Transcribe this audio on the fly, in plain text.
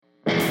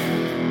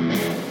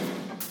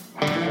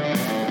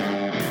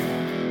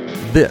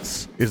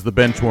This is the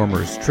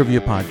Benchwarmers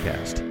Trivia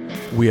Podcast.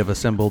 We have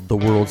assembled the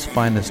world's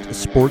finest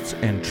sports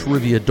and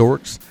trivia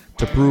dorks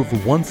to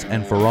prove once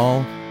and for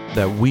all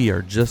that we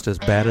are just as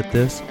bad at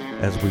this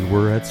as we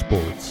were at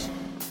sports.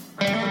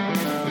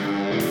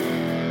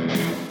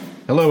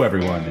 Hello,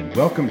 everyone, and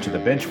welcome to the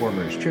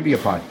Benchwarmers Trivia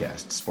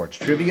Podcast, sports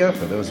trivia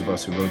for those of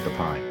us who rode the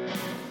pine.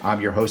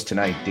 I'm your host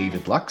tonight,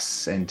 David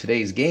Lux, and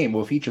today's game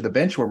will feature the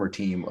Benchwarmer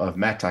team of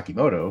Matt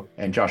Takimoto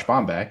and Josh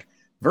Bomback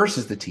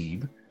versus the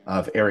team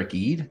of Eric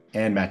Eid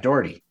and Matt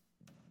Doherty.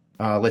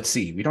 Let's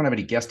see. We don't have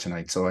any guests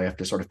tonight, so I have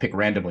to sort of pick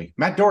randomly.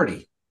 Matt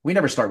Doherty, we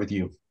never start with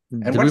you.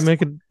 And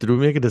Did we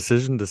make a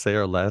decision to say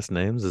our last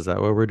names? Is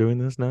that why we're doing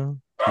this now?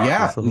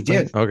 Yeah, we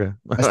did. Okay.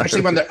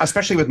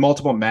 especially with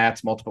multiple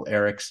Matts, multiple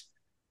Erics.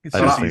 It's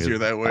just easier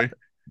that way.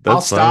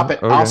 I'll stop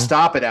it. Okay. I'll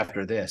stop it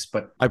after this.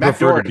 But I Matt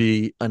prefer Doherty. to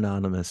be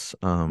anonymous.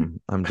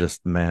 I'm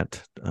just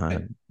Matt.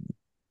 I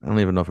don't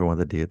even know if I want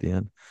the D at the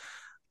end.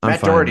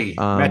 Matt Doherty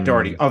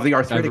of the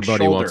arthritic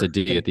Everybody shoulder. wants a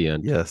D at the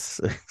end. Yes.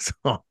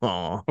 And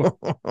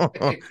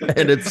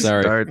it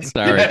starts.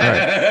 Sorry. All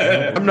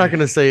right. I'm not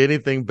going to say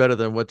anything better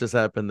than what just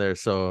happened there,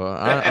 so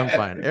I'm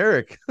fine.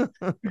 Eric.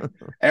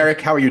 Eric,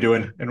 how are you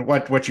doing? And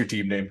what's your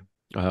team name?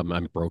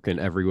 I'm broken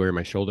everywhere.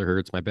 My shoulder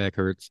hurts. My back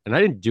hurts. And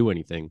I didn't do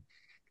anything.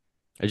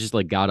 I just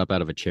got up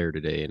out of a chair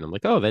today and I'm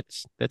like, oh,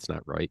 that's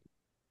not right.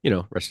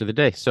 Rest of the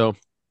day. So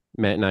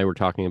Matt and I were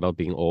talking about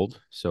being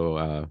old.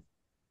 So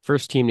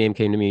first team name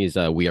came to me is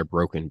We Are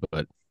Broken,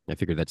 but I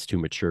figured that's too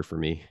mature for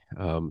me.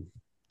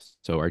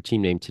 So our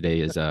team name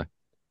today is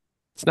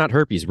it's not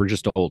herpes. We're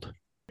just old.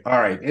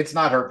 All right. It's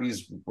not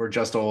herpes. We're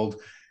just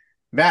old.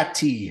 Matt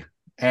T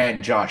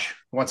and Josh.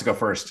 Who wants to go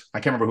first? I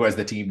can't remember who has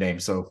the team name.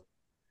 So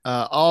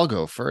I'll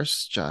go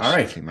first. Josh. All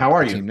right. How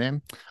are you? Team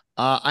name.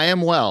 I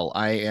am well.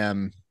 I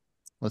am.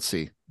 Let's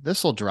see.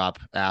 This will drop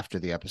after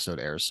the episode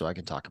airs, so I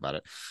can talk about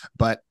it.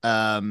 But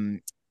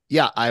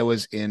yeah, I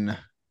was in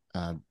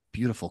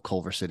beautiful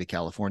Culver City,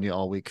 California,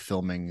 all week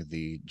filming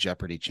the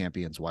Jeopardy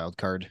Champions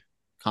Wildcard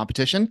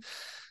competition,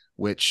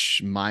 which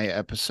my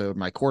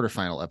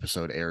quarterfinal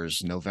episode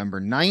airs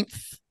November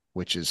 9th,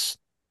 which is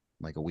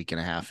like a week and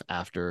a half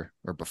after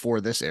or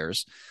before this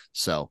airs.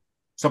 So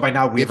by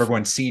now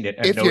everyone's seen it.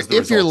 And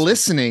if you're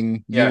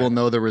listening, yeah, you will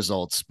know the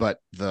results, but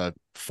the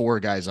four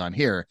guys on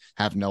here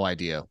have no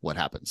idea what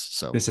happens.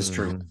 So this is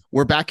true.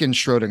 We're back in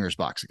Schrodinger's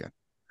box again.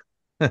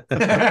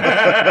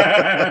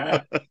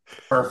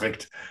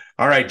 Perfect.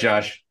 All right,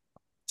 Josh.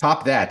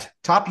 Top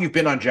you've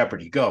been on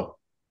Jeopardy. Go.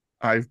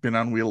 I've been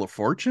on Wheel of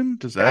Fortune.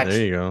 Does that?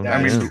 There you go.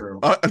 That is true.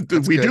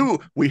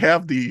 We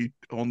have the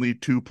only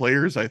two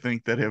players I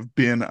think that have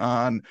been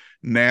on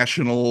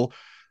national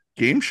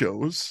game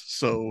shows.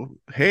 So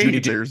hey,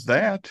 there's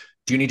that.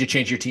 Do you need to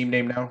change your team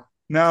name now?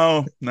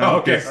 No.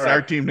 Okay, right.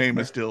 Our team name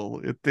is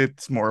still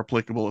it's more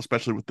applicable,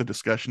 especially with the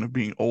discussion of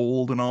being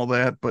old and all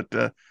that. But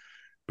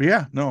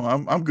yeah, no,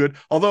 I'm good.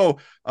 Although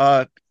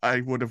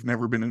I would have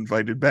never been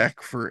invited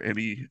back for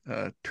any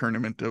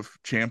tournament of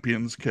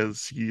champions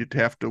because you'd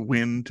have to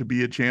win to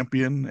be a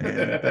champion,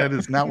 and that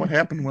is not what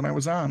happened when I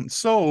was on.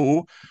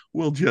 So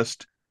we'll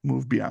just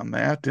move beyond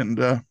that. And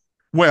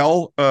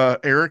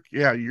Eric,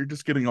 yeah, you're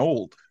just getting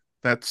old.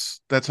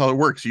 That's how it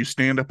works. You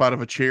stand up out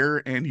of a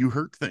chair and you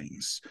hurt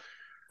things.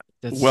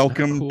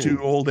 Welcome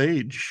to old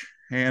age.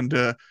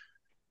 And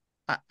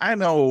I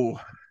know,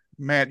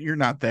 Matt, you're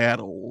not that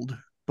old,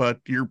 but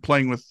you're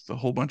playing with a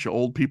whole bunch of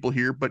old people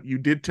here. But you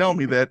did tell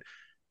me that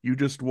you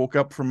just woke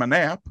up from a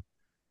nap.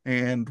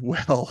 And,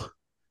 well,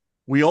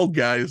 we old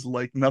guys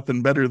like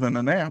nothing better than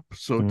a nap.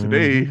 So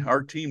today,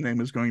 our team name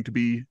is going to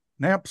be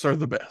Naps Are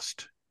the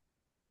Best.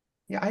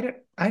 Yeah,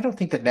 I don't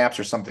think that naps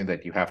are something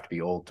that you have to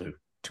be old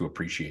to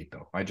appreciate,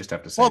 though. I just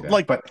have to say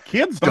that. But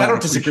kids but don't I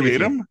don't disagree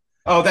with them.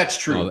 Oh, that's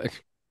true.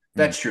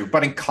 That's true.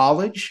 But in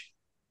college,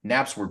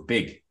 naps were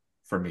big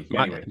for me.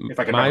 Anyway, if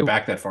I can remember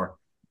back that far.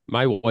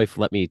 My wife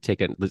let me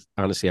take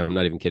honestly, I'm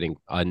not even kidding,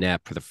 a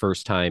nap for the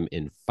first time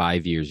in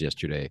 5 years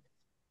yesterday.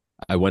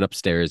 I went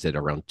upstairs at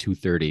around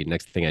 2:30.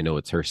 Next thing I know,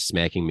 it's her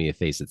smacking me in the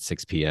face at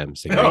 6 p.m.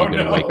 saying, "Are you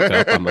going to wake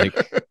up?" I'm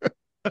like,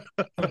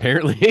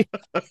 apparently.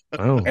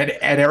 Oh. And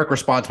Eric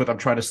responds with, "I'm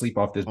trying to sleep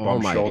off this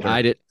bum shoulder."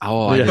 I did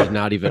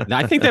not even.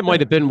 I think that might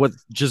have been what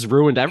just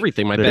ruined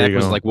everything. My back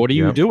was like, "What are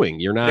you doing?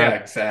 You're not." Yeah,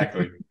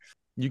 exactly.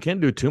 You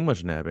can't do too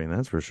much napping,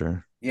 that's for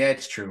sure. Yeah,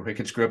 it's true. It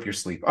can screw up your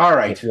sleep. All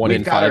right. One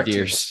in 5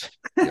 years.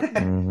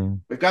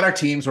 We've got our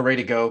teams. We're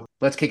ready to go.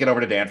 Let's kick it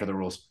over to Dan for the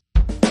rules.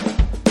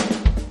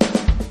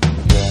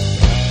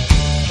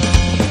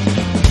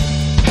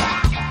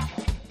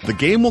 The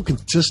game will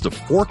consist of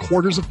 4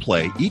 quarters of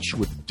play, each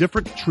with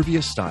different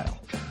trivia style.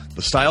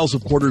 The styles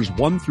of quarters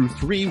 1 through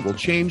 3 will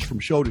change from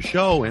show to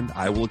show, and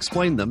I will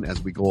explain them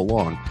as we go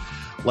along.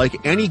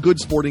 Like any good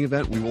sporting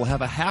event, we will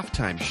have a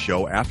halftime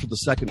show after the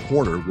second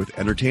quarter with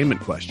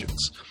entertainment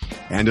questions.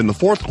 And in the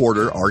fourth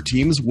quarter, our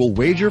teams will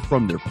wager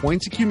from their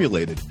points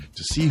accumulated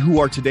to see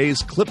who are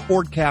today's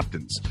clipboard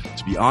captains,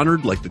 to be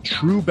honored like the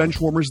true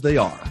benchwarmers they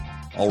are.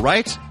 All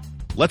right,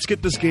 let's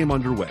get this game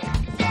underway.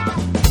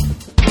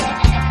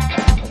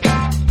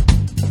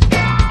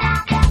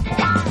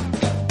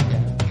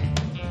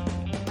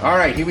 All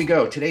right, here we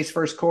go. Today's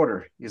first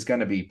quarter is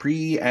going to be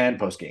pre and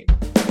post game.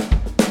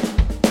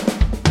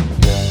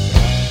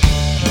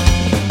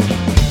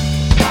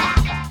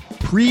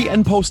 Pre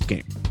and post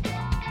game.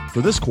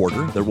 For this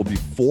quarter, there will be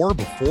 4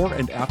 before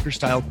and after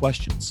style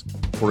questions.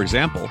 For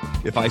example,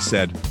 if I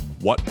said,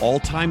 what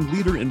all-time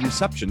leader in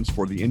receptions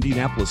for the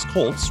Indianapolis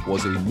Colts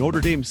was a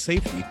Notre Dame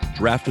safety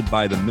drafted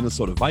by the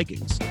Minnesota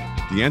Vikings,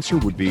 the answer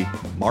would be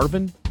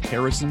Marvin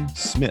Harrison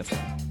Smith.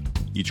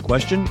 Each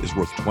question is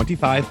worth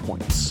 25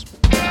 points.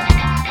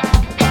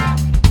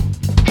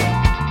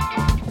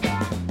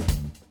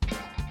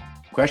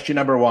 Question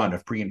number 1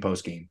 of pre and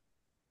post game.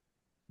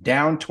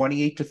 Down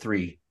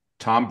 28-3,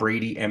 Tom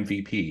Brady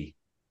MVP.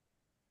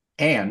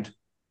 And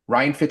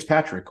Ryan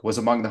Fitzpatrick was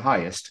among the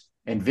highest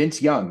and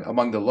Vince Young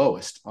among the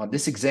lowest on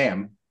this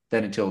exam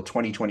that until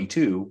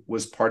 2022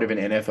 was part of an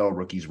NFL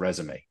rookie's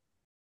resume.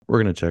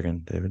 We're going to check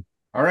in, David.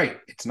 All right.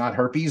 It's not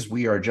herpes.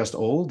 We are just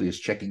old is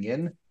checking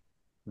in.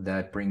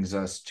 That brings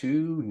us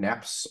to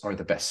naps are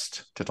the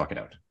best to talk it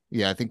out.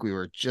 Yeah, I think we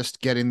were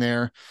just getting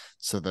there.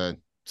 So the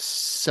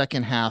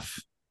second half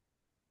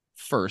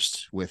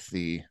first with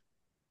the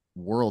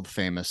world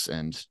famous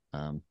and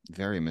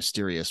very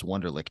mysterious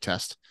Wonderlic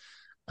test.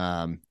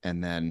 And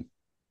then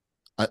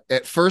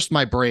at first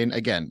my brain,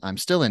 again, I'm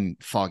still in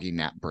foggy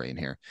nap brain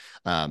here.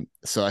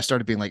 So I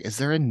started being like, is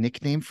there a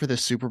nickname for the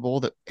Super Bowl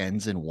that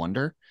ends in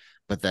wonder?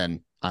 But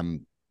then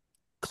I'm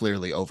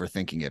clearly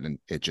overthinking it and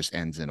it just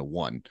ends in a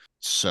 1.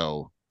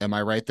 So am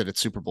I right that it's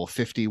Super Bowl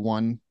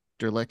 51,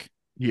 Derlick?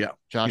 Yeah.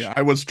 Josh? Yeah,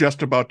 I was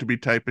just about to be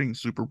typing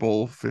Super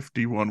Bowl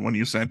 51 when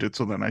you sent it,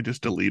 so then I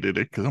just deleted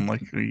it because I'm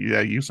like,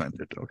 yeah, you sent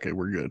it. Okay,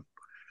 we're good.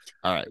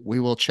 All right, we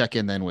will check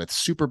in then with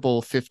Super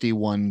Bowl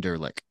 51,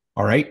 Derlick.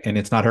 All right. And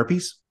it's not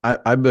herpes?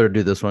 I better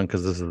do this one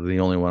because this is the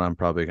only one I'm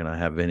probably going to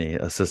have any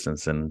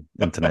assistance in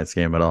tonight's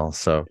game at all.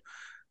 So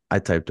I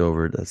typed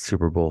over the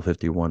Super Bowl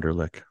 50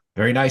 Wonderlic.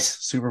 Very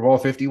nice. Super Bowl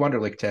 50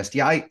 Wonderlic test.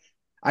 Yeah, I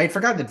had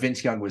forgotten that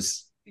Vince Young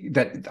was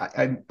that.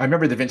 I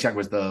remember that Vince Young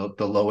was the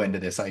low end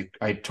of this.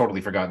 I totally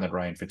forgotten that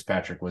Ryan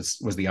Fitzpatrick was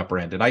the upper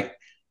end. And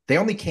they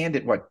only canned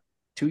it, what,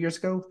 2 years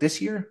ago?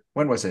 This year?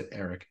 When was it,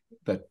 Eric,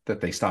 that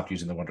they stopped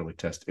using the Wonderlic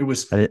test? It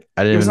was. I didn't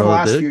even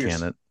know they did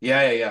can it.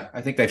 Yeah.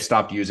 I think they've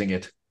stopped using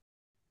it.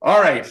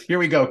 All right, here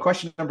we go.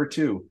 Question number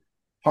 2.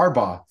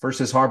 Harbaugh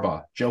versus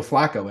Harbaugh. Joe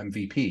Flacco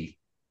MVP.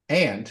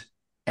 And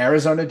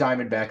Arizona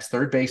Diamondbacks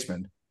third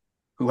baseman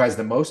who has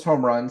the most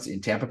home runs in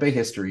Tampa Bay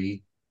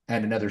history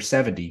and another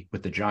 70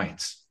 with the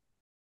Giants.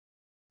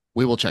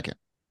 We will check in.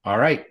 All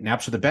right.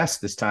 Naps are the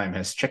best this time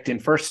has checked in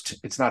first.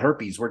 It's not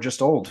herpes. We're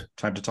just old.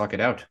 Time to talk it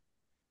out.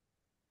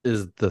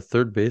 Is the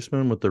third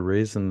baseman with the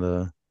Rays and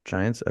the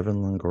Giants Evan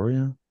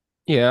Longoria?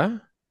 Yeah.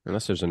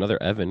 Unless there's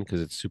another Evan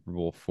because it's Super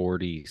Bowl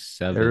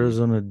 47.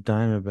 Arizona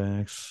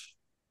Diamondbacks.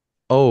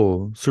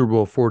 Oh, Super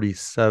Bowl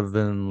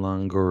 47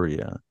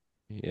 Longoria.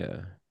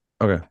 Yeah.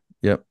 Okay.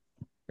 Yep.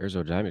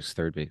 Arizona Diamondbacks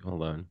third base.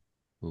 Hold on.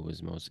 Who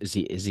was most? Is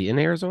he in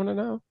Arizona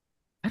now?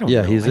 I don't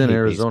Yeah, know. he's I in hate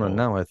Arizona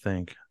baseball. now, I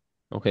think.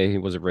 Okay, he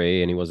was a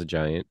Ray and he was a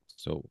Giant.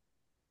 So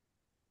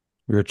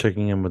We were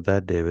checking in with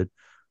that, David.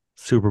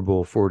 Super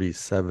Bowl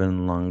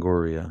 47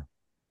 Longoria.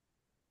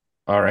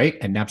 All right.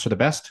 And naps are the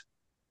best.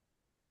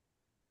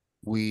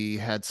 We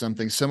had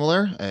something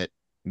similar. It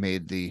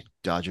made the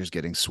Dodgers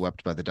getting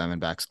swept by the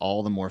Diamondbacks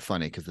all the more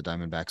funny because the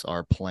Diamondbacks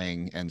are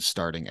playing and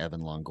starting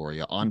Evan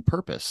Longoria on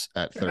purpose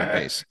at third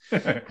base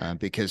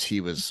because he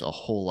was a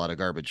whole lot of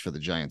garbage for the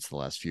Giants the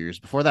last few years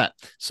before that.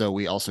 So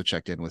we also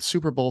checked in with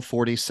Super Bowl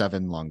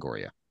 47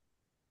 Longoria.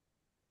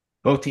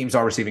 Both teams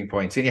are receiving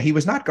points. And yeah, he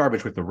was not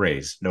garbage with the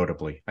Rays,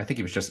 notably. I think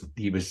he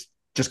was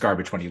just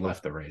garbage when he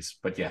left the Rays.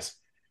 But yes,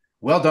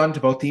 well done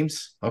to both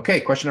teams. Okay,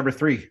 question number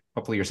 3.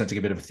 Hopefully you're sensing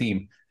a bit of a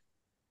theme.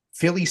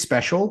 Philly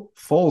special,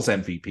 Foles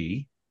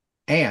MVP,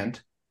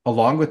 and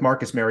along with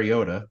Marcus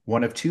Mariota,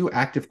 one of 2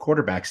 active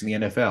quarterbacks in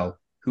the NFL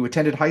who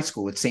attended high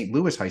school at St.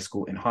 Louis High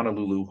School in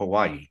Honolulu,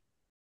 Hawaii.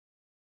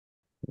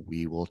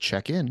 We will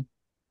check in.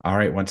 All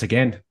right, once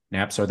again,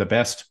 naps are the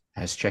best.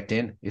 Has checked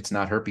in. It's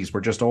not herpes.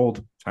 We're just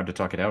old. Time to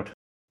talk it out.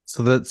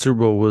 So that Super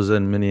Bowl was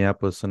in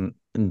Minneapolis in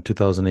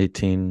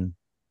 2018,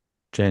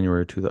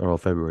 February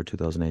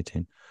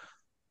 2018.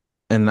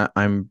 And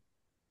I'm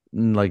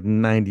like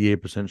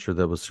 98% sure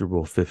that was Super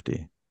Bowl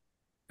 50.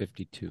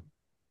 52.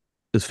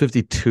 Is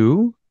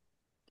 52?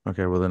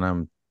 Okay, well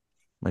then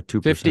my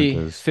 2% 50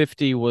 is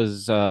 50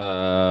 was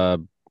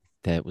that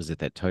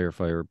Tire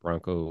Fire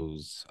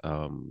Broncos.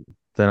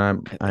 then I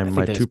my think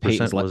that was 2%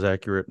 Peyton's was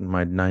accurate and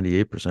my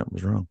 98%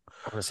 was wrong.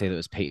 I want to say that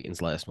was Peyton's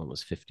last one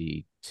was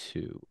 52.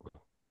 It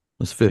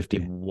was 50.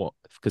 51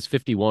 because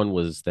 51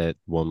 was that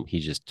one he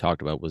just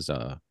talked about was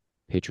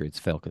Patriots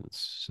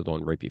Falcons. So the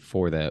one right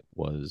before that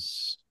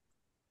was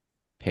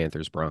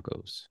Panthers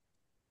Broncos.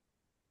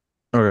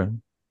 Okay.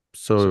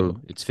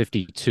 So it's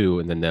 52,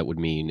 and then that would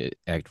mean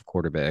active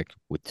quarterback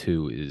with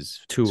 2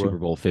 is Tua. Super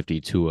Bowl 50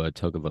 Tua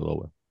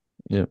Tagovailoa.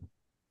 Yeah.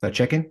 That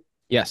check-in?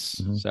 Yes.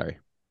 Mhm. Sorry.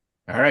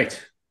 All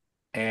right.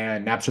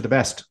 And naps are the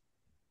best.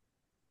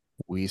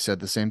 We said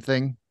the same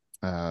thing.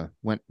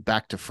 Went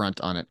back to front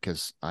on it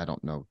because I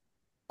don't know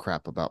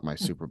crap about my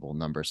Super Bowl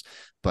numbers,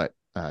 but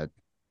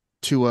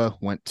Tua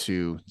went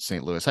to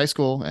St. Louis High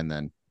School, and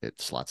then it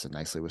slots in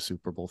nicely with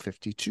Super Bowl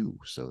 52.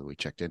 So we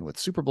checked in with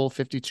Super Bowl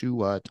 52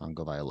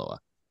 Tagovailoa.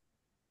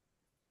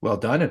 Well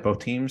done, and both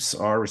teams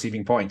are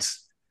receiving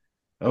points.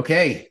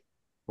 Okay,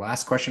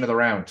 last question of the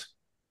round.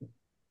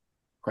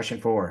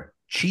 Question 4.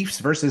 Chiefs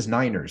versus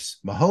Niners,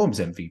 Mahomes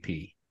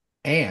MVP,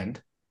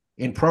 and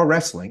in pro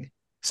wrestling,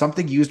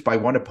 something used by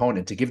one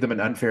opponent to give them an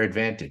unfair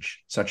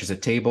advantage, such as a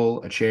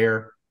table, a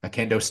chair, a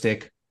kendo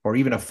stick, or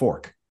even a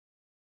fork.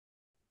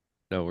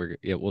 No,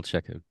 we'll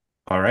check in.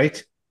 All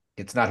right.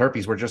 It's not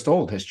herpes. We're just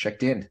old. Has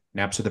checked in.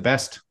 Naps are the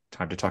best.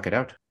 Time to talk it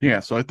out.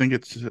 Yeah, so I think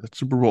it's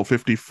Super Bowl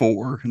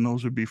 54, and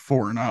those would be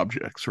foreign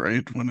objects,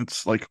 right? When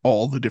it's like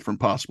all the different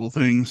possible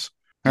things.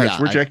 All right,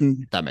 so we're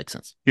checking. That makes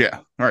sense. Yeah.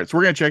 All right, so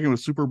we're going to check in with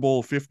Super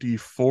Bowl 50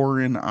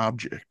 foreign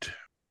object.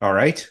 All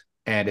right.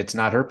 And it's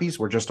not herpes.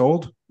 We're just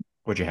old.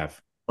 What'd you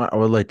have? I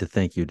would like to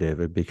thank you,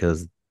 David,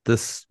 because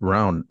this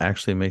round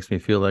actually makes me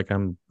feel like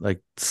I'm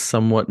like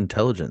somewhat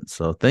intelligent.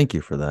 So thank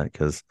you for that,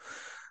 because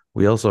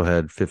we also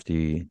had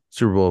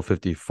Super Bowl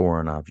 50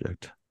 foreign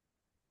object.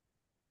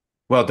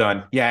 Well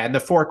done. Yeah, and the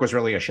fork was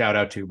really a shout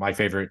out to one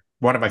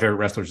of my favorite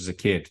wrestlers as a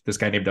kid, this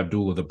guy named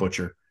Abdullah the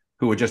Butcher,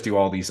 who would just do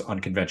all these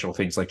unconventional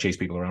things like chase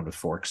people around with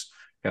forks.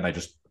 And I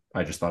just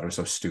thought it was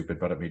so stupid,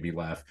 but it made me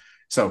laugh.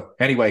 So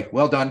anyway,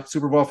 well done.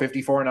 Super Bowl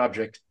 50 foreign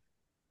object.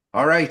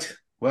 All right.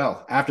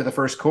 Well, after the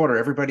first quarter,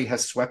 everybody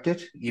has swept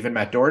it, even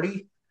Matt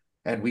Doherty,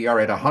 and we are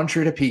at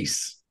 100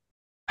 apiece.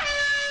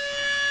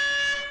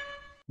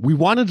 We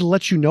wanted to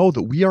let you know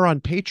that we are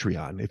on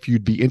Patreon if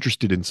you'd be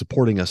interested in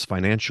supporting us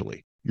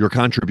financially. Your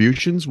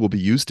contributions will be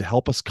used to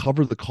help us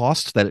cover the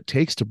costs that it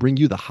takes to bring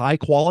you the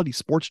high-quality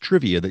sports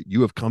trivia that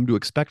you have come to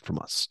expect from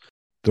us.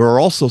 There are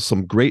also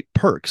some great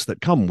perks that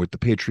come with the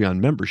Patreon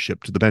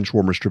membership to the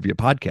Benchwarmers Trivia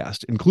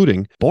Podcast,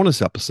 including bonus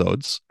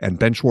episodes and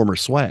Benchwarmer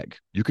swag.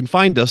 You can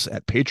find us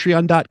at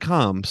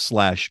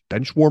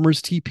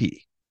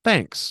patreon.com/benchwarmerstp.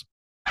 Thanks.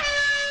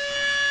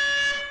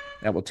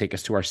 That will take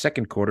us to our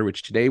second quarter,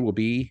 which today will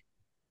be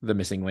the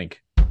missing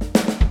link.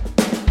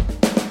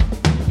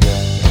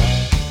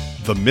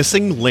 The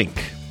Missing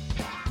Link.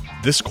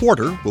 This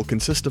quarter will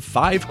consist of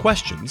 5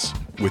 questions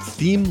with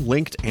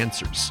theme-linked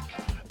answers.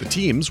 The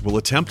teams will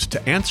attempt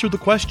to answer the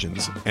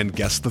questions and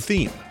guess the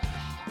theme.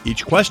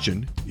 Each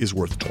question is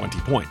worth 20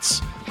 points.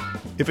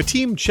 If a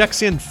team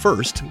checks in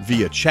first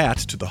via chat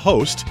to the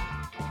host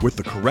with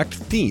the correct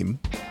theme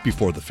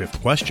before the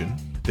 5th question,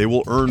 they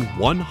will earn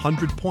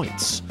 100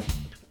 points.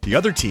 The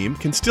other team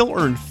can still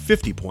earn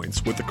 50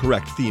 points with the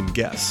correct theme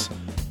guess.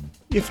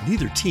 If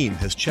neither team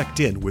has checked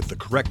in with the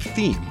correct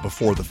theme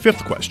before the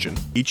 5th question,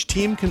 each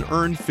team can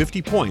earn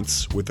 50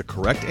 points with the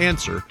correct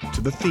answer to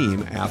the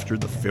theme after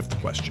the 5th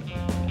question.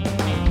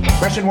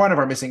 Question 1 of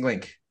our missing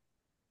link.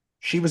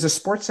 She was a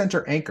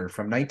SportsCenter anchor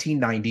from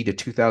 1990 to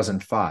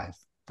 2005,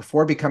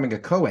 before becoming a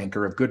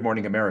co-anchor of Good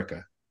Morning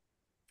America.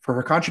 For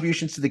her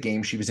contributions to the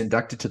game, she was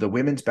inducted to the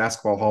Women's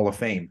Basketball Hall of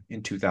Fame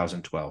in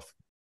 2012.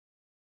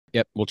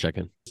 Yep, we'll check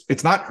in.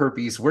 It's not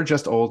herpes. We're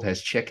just old. Has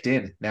checked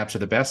in. Naps are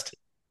the best.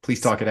 Please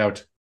talk it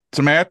out.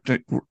 So Matt,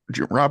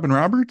 Robin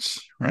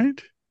Roberts,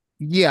 right?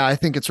 Yeah, I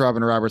think it's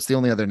Robin Roberts. The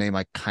only other name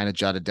I kind of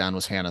jotted down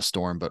was Hannah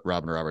Storm, but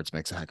Robin Roberts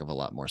makes a heck of a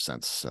lot more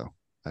sense. So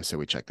I say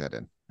we check that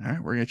in. All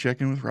right, we're going to check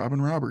in with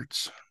Robin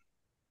Roberts.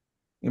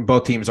 And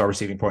both teams are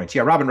receiving points.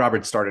 Yeah, Robin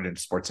Roberts started in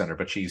SportsCenter,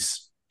 but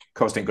she's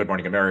coasting Good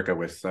Morning America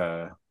with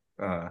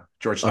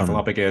George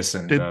Stephanopoulos.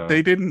 And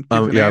they didn't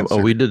give an answer.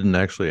 We didn't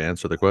actually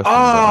answer the question.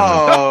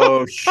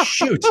 Oh,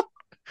 shoot.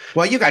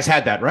 Well, you guys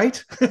had that,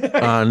 right?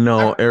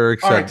 No,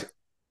 Eric said. Right.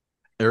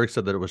 Eric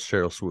said that it was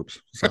Cheryl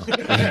Swoops. So.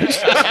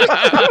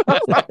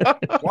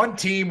 One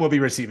team will be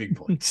receiving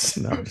points.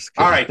 No, I'm just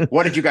kidding. All right.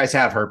 What did you guys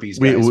have, herpes?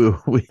 We Guys?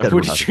 had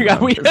What did you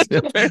got? We had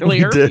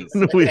apparently herpes.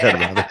 We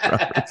had Robin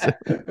Roberts.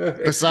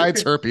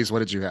 Besides herpes, what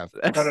did you have?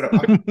 No.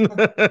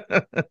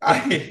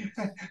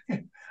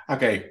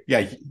 Okay.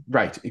 Yeah.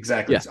 Right.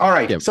 Exactly. Yeah. All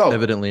right. Yeah. So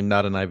Evidently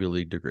not an Ivy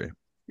League degree.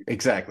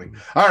 exactly.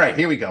 All right.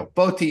 Here we go.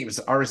 Both teams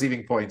are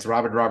receiving points.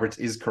 Robin Roberts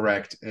is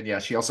correct. And yeah,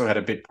 she also had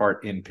a bit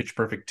part in Pitch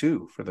Perfect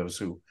 2 for those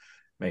who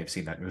may have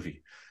seen that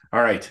movie.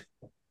 All right.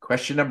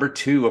 Question number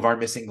 2 of our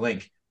missing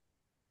link.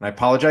 And I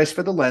apologize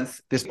for the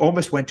length. This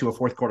almost went to a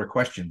 4th quarter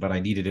question, but I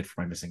needed it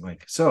for my missing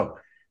link. So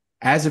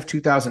as of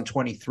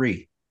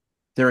 2023,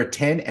 there are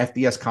 10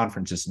 FBS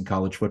conferences in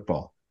college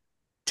football.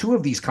 2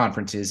 of these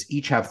conferences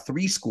each have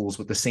 3 schools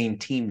with the same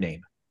team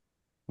name.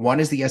 One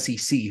is the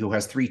SEC, who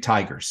has 3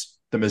 Tigers,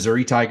 the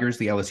Missouri Tigers,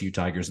 the LSU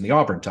Tigers, and the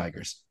Auburn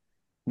Tigers.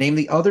 Name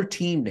the other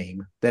team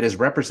name that is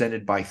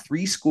represented by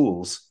 3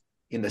 schools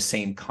in the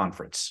same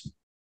conference.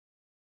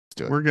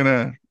 We're going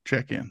to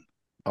check in.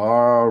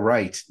 All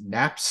right.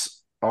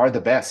 Naps are the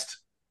best.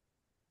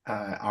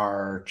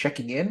 Are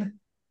checking in,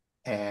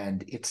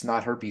 and it's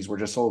not herpes. We're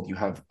just old. You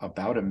have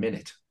about a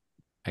minute.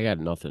 I got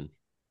nothing.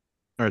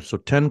 All right, so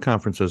 10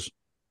 conferences.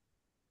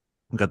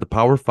 We've got the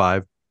Power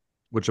 5,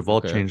 which have all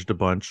Okay. changed a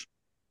bunch,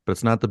 but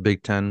it's not the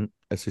Big Ten.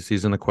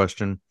 SEC's in the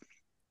question.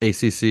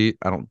 ACC,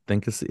 I don't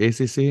think it's the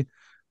ACC.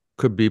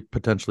 Could be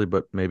potentially,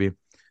 but maybe.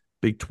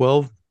 Big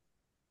 12.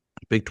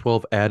 Big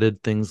 12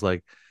 added things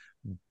like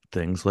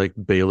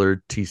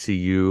Baylor,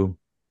 TCU.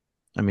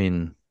 I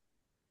mean,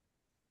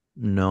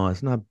 no,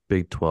 it's not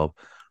Big 12.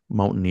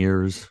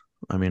 Mountaineers.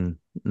 I mean,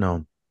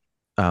 no.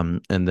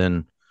 And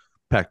then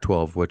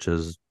Pac-12, which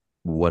is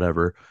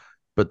whatever,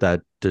 but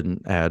that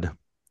didn't add.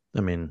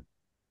 I mean,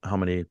 how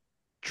many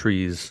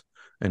trees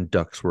and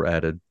ducks were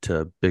added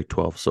to Big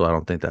 12? So I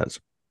don't think that's.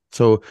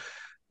 So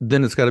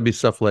then it's got to be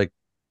stuff like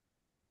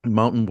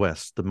Mountain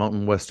West. The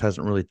Mountain West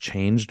hasn't really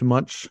changed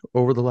much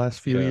over the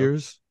last few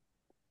years,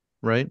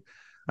 right?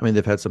 I mean,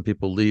 they've had some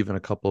people leave and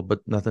a couple, but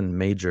nothing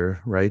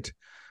major, right?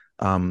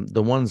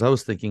 The ones I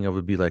was thinking of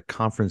would be like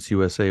Conference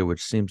USA,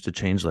 which seems to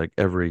change like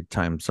every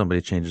time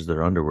somebody changes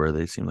their underwear.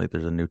 They seem like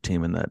there's a new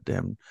team in that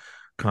damn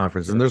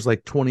conference, and there's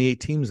like 28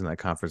 teams in that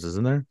conference,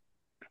 isn't there?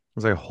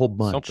 There's like a whole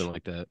bunch, something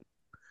like that.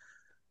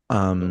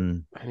 I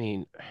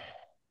mean,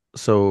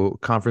 so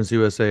Conference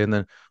USA, and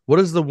then what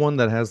is the one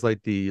that has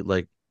like the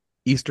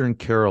Eastern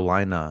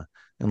Carolina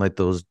and like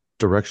those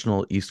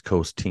directional East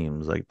Coast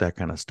teams, like that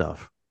kind of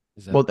stuff?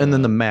 Well, and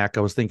then the MAC.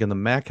 I was thinking the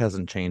MAC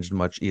hasn't changed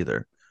much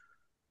either.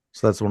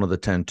 So that's one of the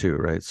 10 too,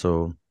 right?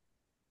 So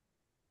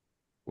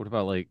what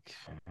about like,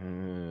 I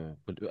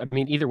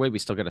mean, either way, we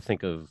still got to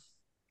think of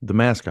the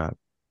mascot.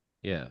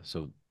 Yeah.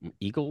 So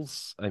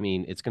Eagles, I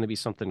mean, it's going to be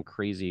something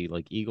crazy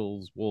like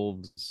Eagles,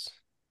 Wolves,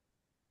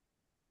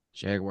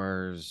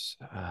 Jaguars.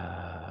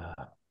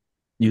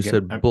 You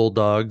said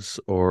Bulldogs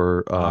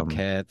or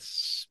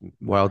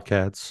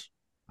Wildcats.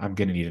 I'm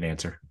going to need an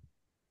answer.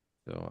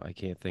 So I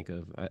can't think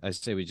of, I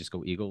say we just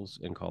go Eagles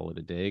and call it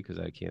a day because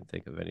I can't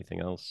think of anything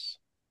else.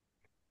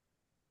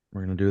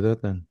 We're going to do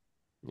that then.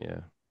 Yeah.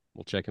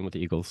 We'll check in with the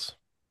Eagles.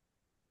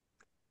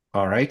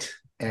 All right.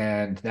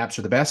 And naps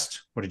are the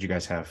best. What did you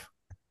guys have?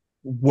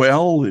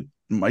 Well, it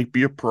might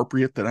be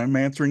appropriate that I'm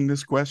answering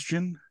this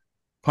question,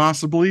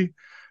 possibly.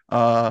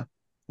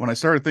 When I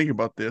started thinking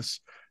about this,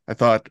 I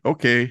thought,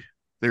 okay,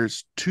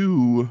 there's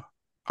 2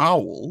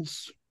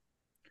 Owls.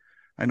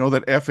 I know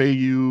that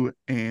FAU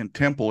and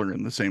Temple are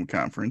in the same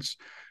conference,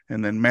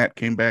 and then Matt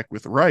came back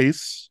with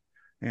Rice,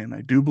 and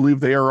I do believe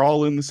they are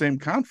all in the same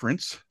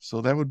conference,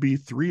 so that would be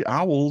 3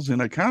 Owls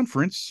in a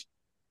conference.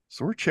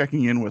 So we're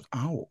checking in with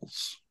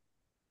Owls.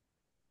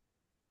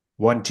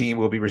 One team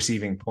will be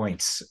receiving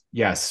points.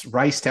 Yes,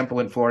 Rice,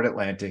 Temple, and Florida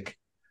Atlantic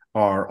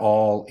are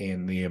all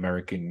in the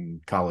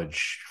American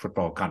College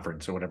Football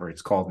Conference or whatever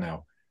it's called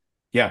now.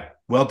 Yeah,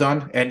 well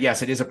done. And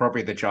yes, it is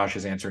appropriate that Josh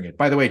is answering it.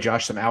 By the way,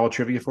 Josh, some owl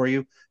trivia for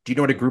you. Do you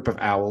know what a group of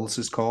owls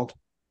is called?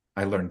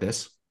 I learned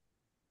this.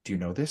 Do you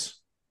know this?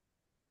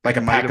 Like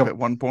a pack of at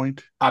one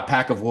point. A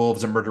pack of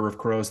wolves, a murder of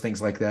crows,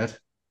 things like that.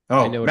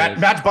 Oh,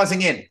 Matt's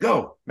buzzing in.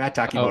 Go, Matt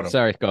Takimoto. Oh,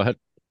 sorry. Go ahead.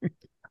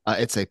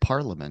 It's a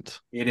parliament.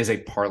 It is a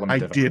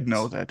parliament. I did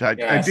know that.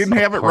 I didn't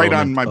have it right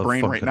on my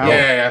brain right now.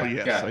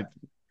 Yeah.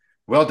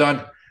 Well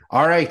done.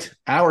 All right.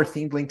 Our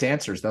themed linked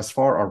answers thus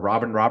far are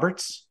Robin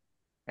Roberts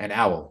and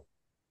Owl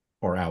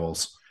or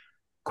Owls.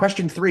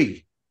 Question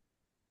 3.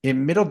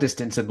 In middle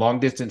distance and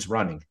long distance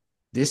running,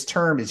 this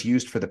term is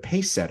used for the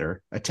pace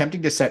setter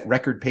attempting to set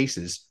record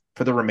paces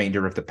for the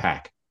remainder of the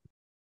pack.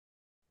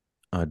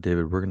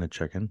 David, we're going to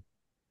check in.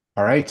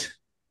 All right.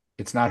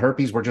 It's not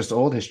herpes. We're just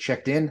old. Has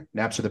checked in.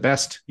 Naps are the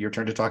best. Your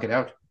turn to talk it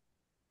out.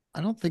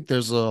 I don't think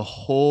there's a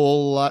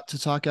whole lot to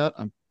talk out.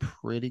 I'm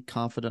pretty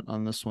confident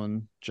on this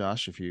one,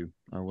 Josh, if you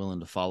are willing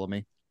to follow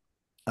me.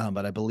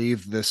 But I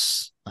believe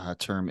this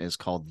term is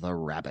called the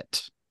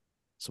rabbit.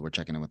 So we're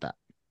checking in with that.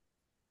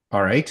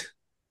 All right.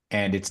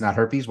 And it's not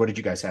herpes. What did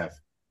you guys have?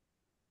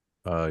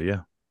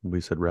 Yeah,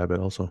 we said rabbit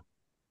also.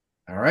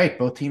 All right.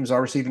 Both teams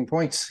are receiving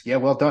points. Yeah,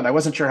 well done. I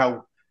wasn't sure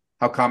how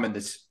common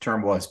this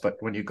term was, but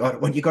when you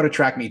go to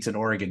track meets in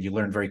Oregon, you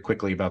learn very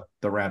quickly about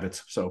the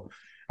rabbits. So,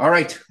 all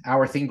right,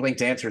 our themed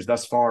linked answers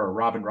thus far are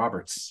Robin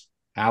Roberts,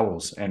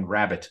 Owls, and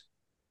Rabbit.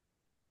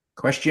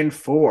 Question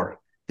 4.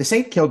 The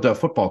St. Kilda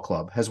Football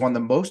Club has won the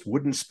most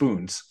wooden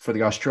spoons for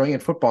the Australian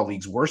Football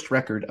League's worst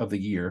record of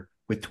the year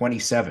with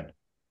 27.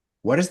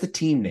 What is the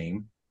team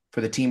name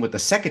for the team with the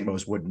second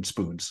most wooden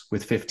spoons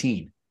with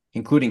 15,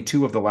 including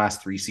 2 of the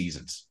last 3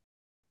 seasons?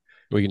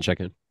 We can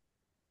check in.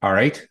 All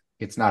right.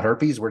 It's not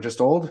herpes. We're just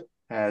old.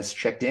 Has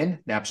checked in.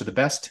 Naps are the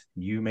best.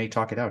 You may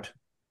talk it out.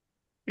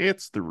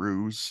 It's the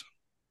Ruse.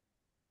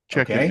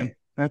 Check in.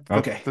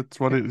 That's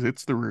what it is.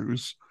 It's the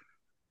Ruse.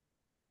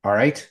 All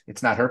right.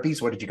 It's not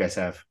herpes. What did you guys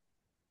have?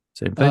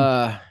 Same thing.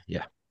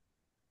 Yeah.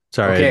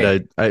 Sorry,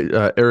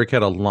 okay. Eric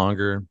had a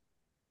longer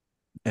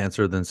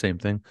answer than same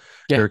thing.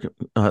 Yeah. Eric,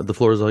 the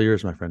floor is all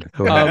yours, my friend.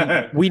 Go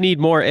ahead. We need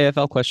more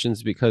AFL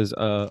questions because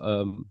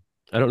I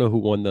don't know who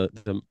won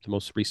the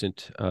most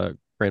recent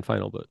grand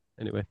final, but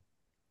anyway.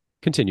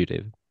 Continue,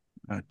 David.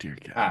 Oh, dear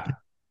God.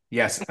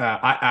 Yes.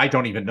 I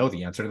don't even know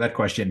the answer to that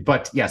question,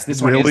 but yes,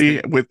 this one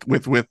is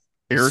with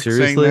Eric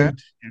seriously? Saying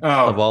that.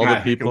 Oh, of all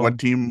the people, what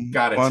team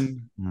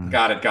won?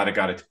 Got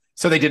it.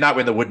 So they did not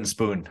win the wooden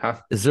spoon,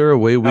 huh? Is there a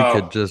way we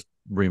could just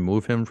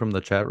remove him from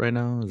the chat right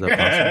now? Is that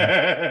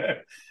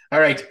possible? All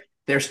right.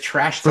 There's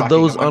trash For talking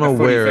those among the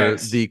footy unaware,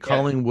 fans. the Yeah.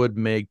 Collingwood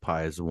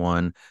Magpies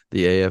won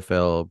the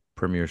AFL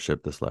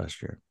Premiership this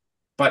last year.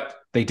 But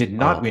they did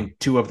not Oh. win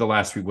 2 of the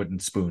last 3 wooden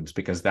spoons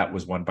because that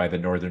was won by the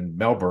Northern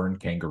Melbourne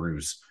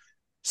Kangaroos.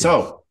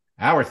 So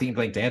our themed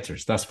linked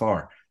answers thus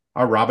far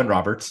are Robin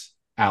Roberts,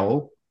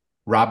 Owl,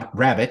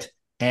 Rabbit,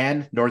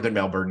 and Northern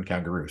Melbourne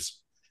Kangaroos.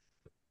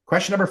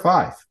 Question number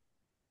 5.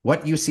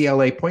 What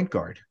UCLA point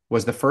guard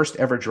was the first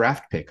ever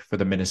draft pick for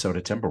the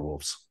Minnesota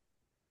Timberwolves?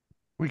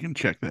 We can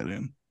check that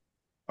in.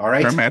 All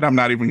right. Matt, I'm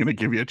not even going to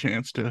give you a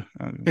chance to.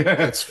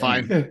 That's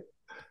fine.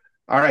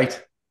 All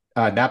right.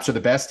 Naps Are the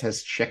Best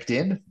has checked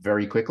in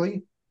very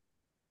quickly.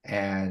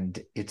 And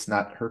it's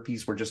not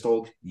herpes. We're just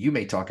old. You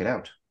may talk it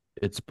out.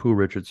 It's Pooh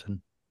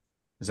Richardson.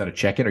 Is that a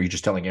check-in, or are you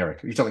just telling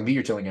Eric? Are you telling me?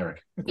 You're telling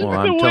Eric. Well, The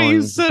I'm way telling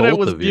you said both it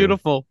was of you.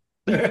 beautiful.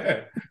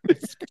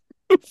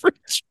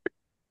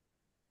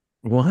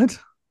 What?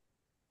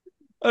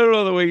 I don't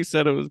know, the way you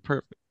said it was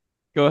perfect.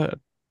 Go ahead.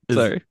 Is-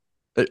 Sorry.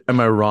 Am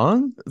I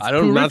wrong? It's I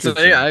don't Pooh not Richardson.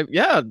 say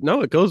yeah,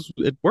 no,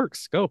 it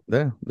works. Go.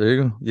 Yeah, there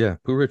you go. Yeah,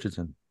 Pooh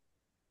Richardson.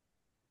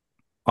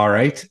 All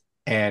right.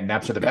 And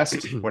Naps Are the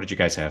Best. What did you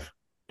guys have?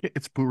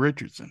 It's Pooh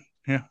Richardson.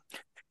 Yeah.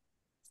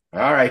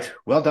 All right.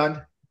 Well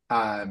done.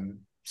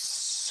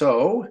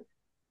 So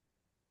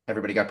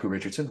everybody got Pooh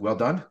Richardson. Well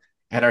done.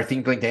 And our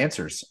themed linked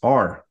answers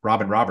are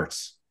Robin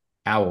Roberts,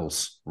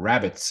 Owls,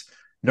 Rabbits,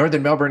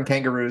 Northern Melbourne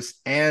Kangaroos,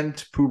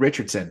 and Pooh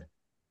Richardson.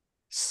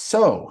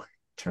 So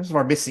in terms of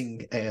our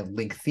missing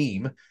link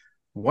theme,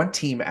 one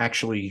team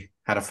actually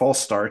had a false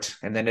start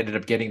and then ended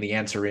up getting the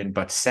answer in,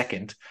 but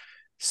second.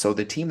 So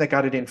the team that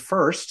got it in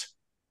first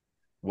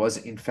was,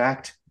 in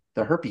fact,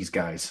 the herpes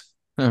guys.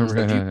 All So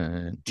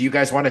right. do you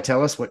guys want to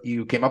tell us what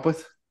you came up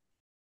with?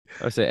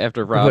 I say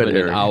after Go ahead, Robin and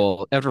Eric.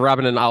 Owl. After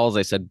Robin and Owls,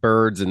 I said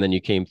birds, and then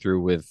you came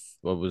through with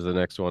what was the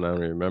next one? I don't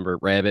even remember.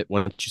 Rabbit.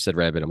 Once you said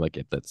rabbit, I'm like,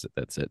 yeah, that's it.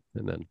 That's it.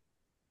 And then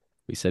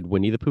we said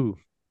Winnie the Pooh.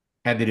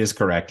 And it is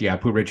correct. Yeah,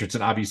 Pooh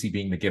Richardson obviously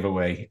being the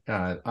giveaway.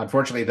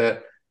 Unfortunately,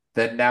 the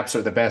Naps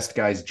Are the Best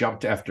guys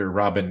jumped after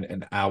Robin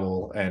and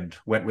Owl and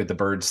went with the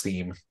birds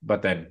theme,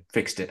 but then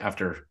fixed it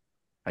after,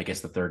 I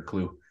guess, the third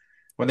clue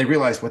when they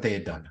realized what they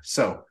had done.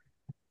 So,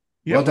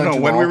 Yeah, well done no,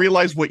 to when all. we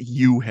realized what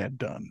you had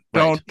done.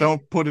 Right.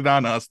 Don't put it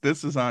on us.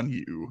 This is on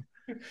you.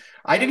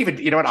 I didn't even,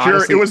 you know what? Sure,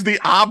 Honestly, it was the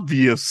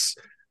obvious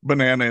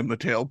banana in the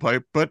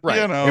tailpipe, but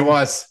Right. you know, It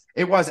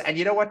was. And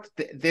you know what?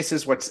 This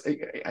is what's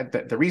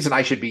the reason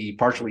I should be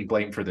partially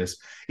blamed for this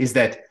is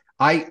that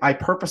I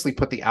purposely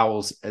put the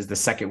Owls as the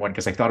second one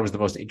because I thought it was the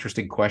most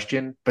interesting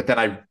question. But then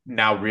I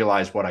now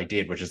realize what I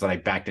did, which is that I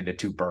backed into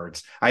 2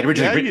 birds. I had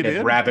originally Yeah, written you it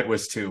did. Rabbit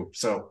was 2.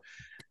 So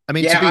I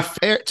mean, Yeah,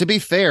 to be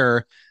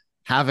fair,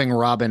 having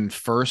Robin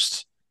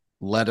first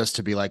led us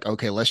to be like,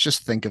 okay, let's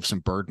just think of some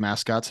bird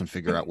mascots and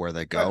figure out where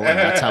they go. And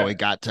that's how we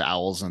got to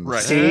owls and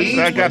right. See?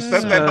 That helped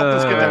us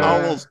get to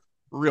owls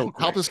real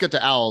quick. help us get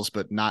to owls,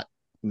 but not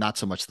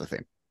so much the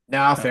theme.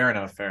 no, fair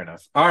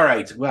enough. All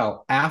right.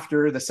 Well,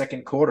 after the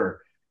second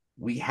quarter,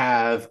 we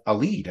have a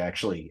lead,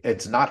 actually.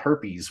 It's not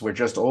herpes. We're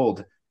just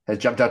old. Has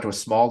jumped out to a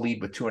small lead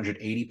with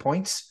 280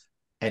 points.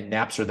 And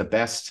Naps Are the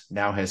Best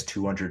now has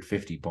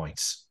 250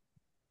 points.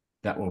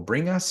 That will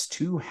bring us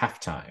to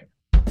halftime.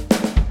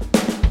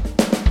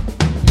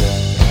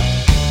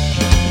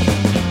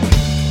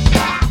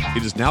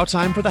 It is now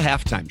time for the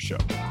halftime show.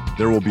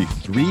 There will be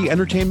 3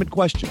 entertainment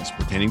questions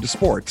pertaining to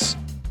sports,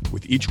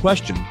 with each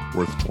question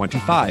worth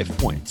 25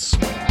 points.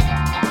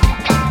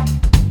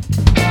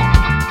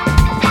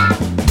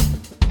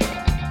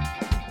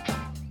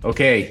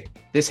 Okay,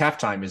 this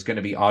halftime is going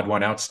to be odd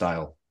one out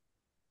style.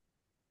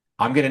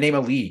 I'm going to name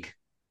a league,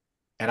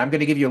 and I'm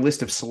going to give you a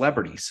list of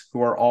celebrities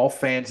who are all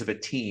fans of a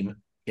team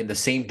in the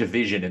same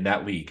division in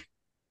that league.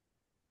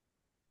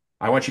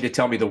 I want you to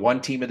tell me the one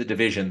team in the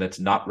division that's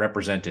not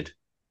represented.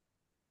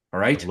 All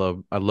right?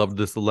 I loved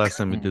this the last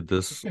time we did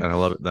this, and I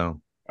love it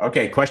now.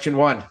 Okay, question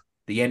 1.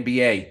 The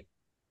NBA.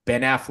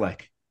 Ben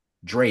Affleck,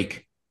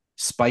 Drake,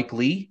 Spike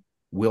Lee,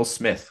 Will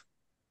Smith.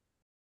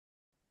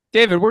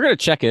 David, we're gonna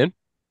check in.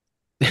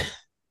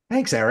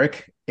 Thanks,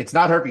 Eric. It's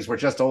not herpes. We're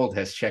just old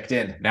has checked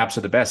in. Naps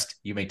Are the Best.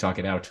 You may talk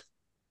it out.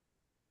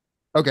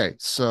 Okay,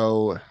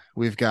 so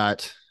we've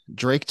got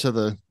Drake to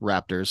the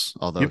Raptors,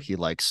 although Yep. he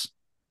likes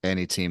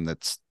any team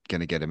that's going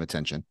to get him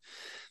attention.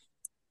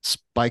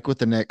 Spike with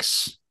the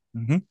Knicks.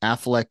 Mhm.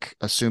 Affleck,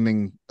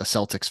 assuming a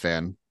Celtics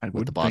fan I with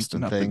would the think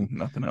Boston thing,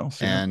 nothing else.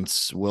 Yeah.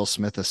 and Will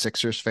Smith, a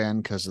Sixers fan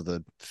because of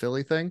the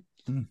Philly thing.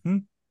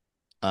 Mhm.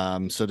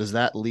 So does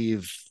that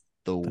leave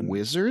the Then-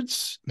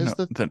 Wizards? No,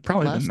 then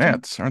probably the last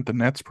Nets. Aren't the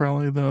Nets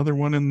probably the other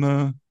one in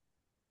the?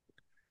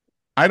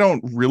 I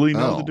don't really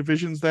know the Oh.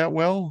 divisions that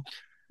well,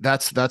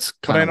 That's but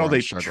kind I of know where they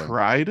I'm struggling.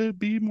 try to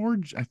be more.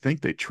 I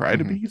think they try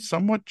to Mhm. be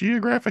somewhat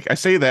geographic. I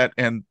say that,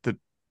 and the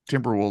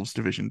Timberwolves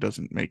division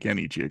doesn't make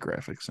any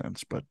geographic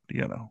sense, but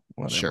you know,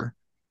 whatever. Sure.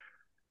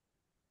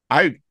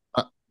 I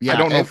Yeah,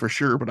 don't know for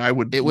sure, but I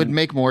would. it would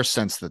make more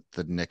sense that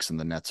the Knicks and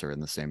the Nets are in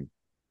the same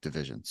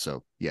division.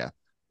 So yeah,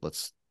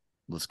 let's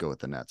go with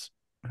the Nets.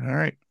 All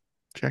right,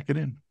 check it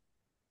in.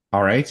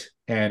 All right.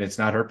 And it's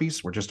not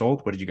herpes. We're just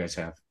old. What did you guys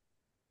have?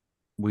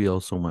 We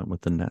also went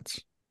with the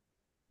Nets.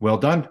 Well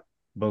done.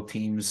 Both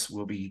teams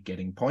will be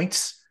getting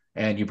points,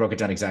 and you broke it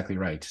down exactly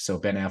right. So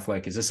Ben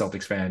Affleck is a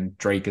Celtics fan.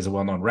 Drake is a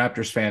well-known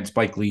Raptors fan.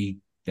 Spike Lee,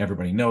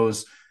 everybody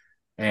knows.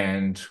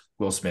 And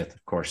Will Smith,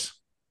 of course,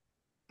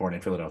 born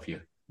in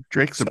Philadelphia.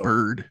 Drake's a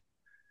bird.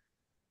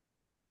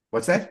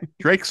 What's that?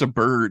 Drake's a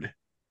bird.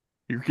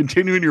 You're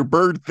continuing your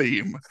bird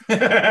theme.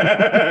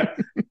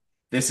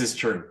 This is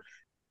true.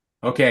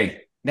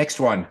 Okay, next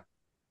one.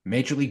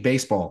 Major League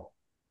Baseball.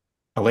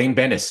 Elaine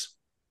Bennis,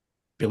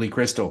 Billy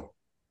Crystal,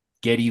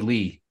 Geddy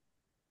Lee,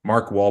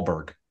 Mark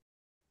Wahlberg.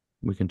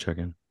 We can check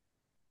in.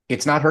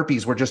 It's not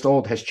herpes. We're just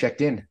old. Has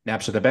checked in.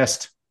 Naps are the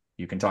best.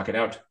 You can talk it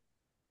out.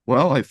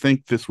 Well, I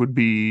think this would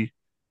be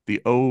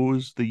the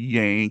O's, the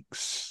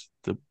Yanks,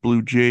 the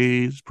Blue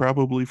Jays,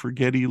 probably for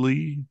Geddy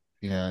Lee.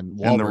 Yeah, and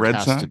And the Wahlberg Red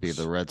has Sox? to be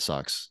the Red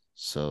Sox.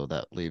 So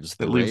that leaves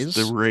the That Rays. leaves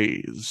the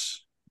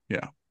Rays.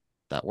 Yeah.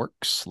 That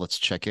works. Let's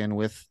check in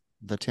with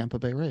the Tampa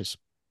Bay Rays.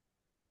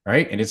 All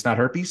right. And it's not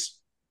herpes.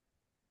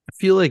 I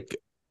feel like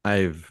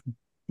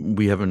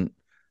we haven't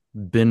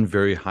been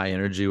very high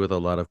energy with a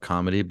lot of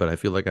comedy, but I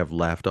feel like I've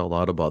laughed out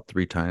loud about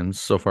 3 times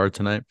so far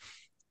tonight.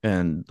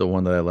 And the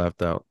one that I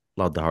laughed out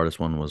loud the hardest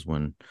one was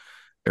when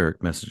Eric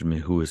messaged me,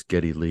 who is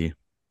Geddy Lee.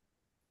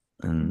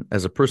 And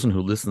as a person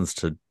who listens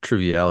to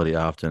Triviality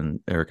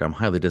often, Eric, I'm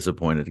highly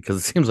disappointed because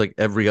it seems like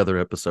every other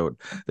episode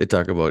they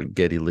talk about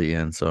Geddy Lee.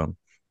 And so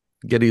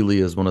Geddy Lee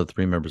is one of the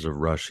 3 members of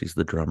Rush. He's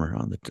the drummer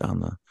in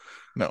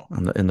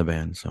the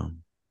band. So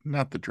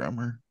Not the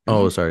drummer.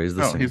 oh, sorry, he's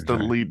the singer. he's the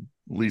Sorry.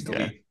 lead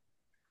guy.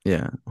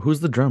 Yeah, who's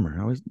the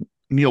drummer?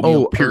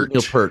 Neil Peart.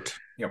 Neil Peart.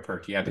 Yeah,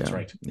 Perk. Yeah, that's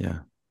right. Yeah,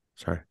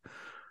 sorry.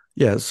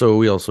 Yeah, so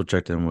we also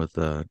checked in with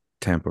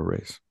Tampa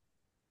Rays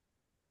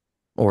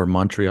or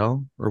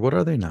Montreal, or what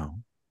are they now?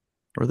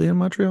 Are they in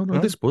Montreal? Are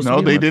they supposed to?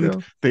 No, be in they Montreal?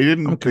 didn't. They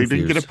didn't get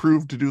confused.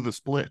 approved to do the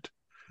split.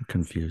 I'm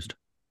confused.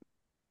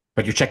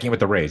 But you're checking with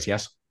the Rays,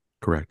 yes?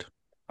 Correct.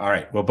 All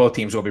right. Well, both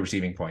teams will be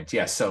receiving points.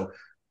 Yes. So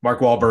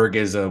Mark Wahlberg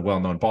is a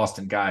well-known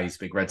Boston guy. He's a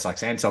big Red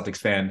Sox and Celtics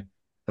fan.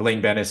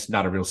 Elaine Bennis,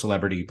 not a real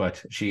celebrity,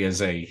 but she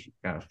is a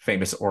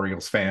famous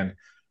Orioles fan.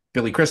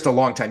 Billy Crystal,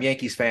 longtime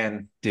Yankees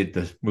fan, did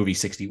the movie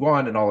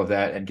 61 and all of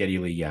that. And Geddy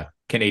Lee,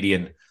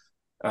 Canadian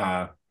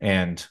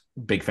and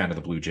big fan of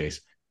the Blue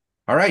Jays.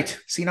 All right.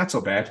 See, not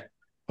so bad.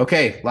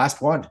 Okay,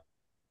 last one.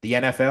 The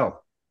NFL.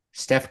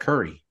 Steph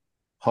Curry,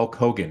 Hulk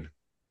Hogan,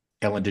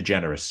 Ellen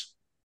DeGeneres.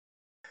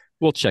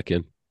 We'll check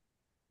in.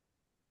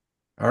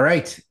 All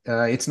right.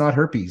 It's not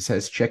herpes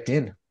has checked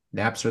in.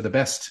 Naps are the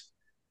best.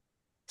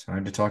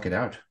 Time to talk it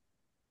out.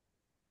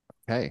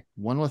 Okay,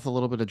 one with a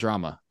little bit of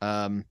drama.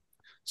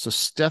 So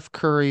Steph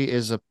Curry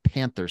is a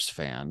Panthers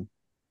fan.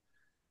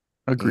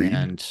 Agreed.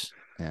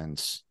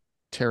 And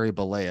Terry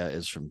Bollea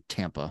is from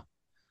Tampa.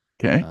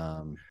 Okay.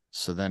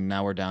 So then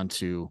now we're down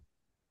to,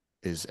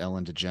 is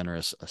Ellen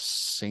DeGeneres a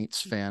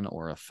Saints fan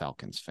or a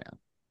Falcons fan?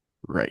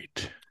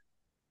 Right.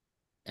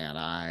 And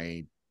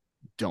I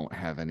don't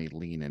have any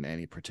lean in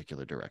any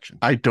particular direction.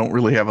 I don't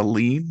really have a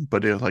lean,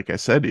 but like I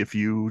said, if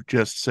you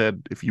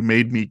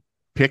made me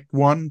pick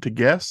one to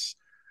guess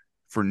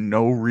for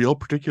no real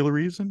particular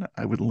reason,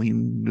 I would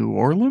lean New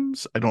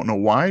Orleans. I don't know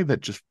why.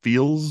 That just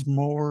feels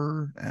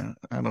more.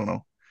 I don't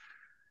know.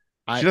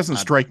 She doesn't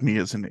strike me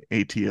as an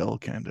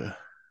ATL kind of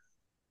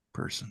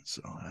person,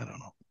 so I don't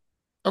know.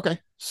 Okay,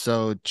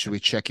 so should we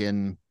check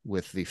in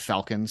with the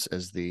Falcons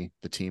as the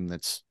team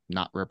that's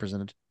not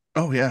represented?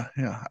 Oh yeah.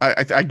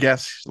 I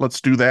guess let's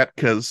do that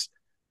because,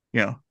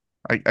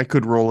 I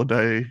could roll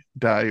a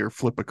die or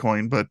flip a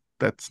coin, but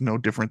that's no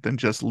different than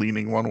just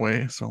leaning one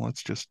way. So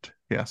let's just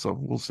So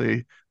we'll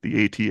say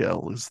the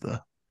ATL is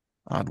the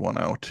odd one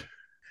out.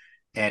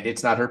 And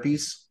it's not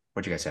herpes.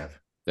 What do you guys have?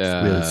 We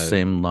have the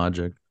same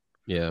logic.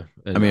 Yeah.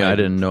 I mean, I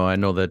didn't know. I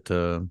know that.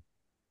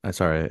 I'm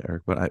sorry,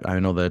 Eric, but I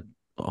know that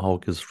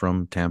Hulk is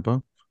from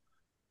Tampa.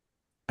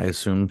 I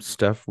assume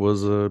Steph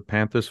was a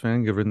Panthers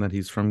fan, given that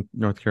he's from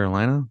North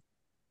Carolina.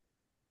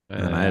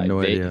 And I had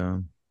no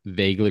idea.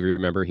 Vaguely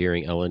remember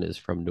hearing Ellen is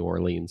from New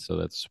Orleans, so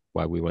that's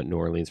why we went New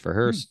Orleans for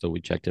her. So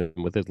we checked in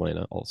with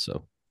Atlanta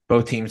also.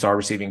 Both teams are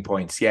receiving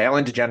points. Yeah,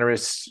 Ellen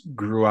DeGeneres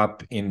grew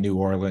up in New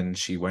Orleans.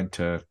 She went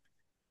to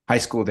high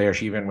school there.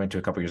 She even went to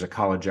a couple years of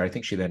college. I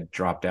think she then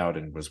dropped out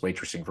and was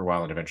waitressing for a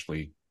while and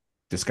eventually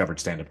discovered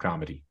stand-up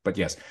comedy. But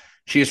yes,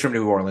 she is from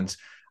New Orleans.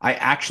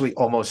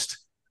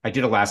 I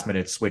did a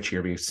last-minute switch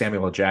here because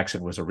Samuel L.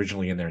 Jackson was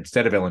originally in there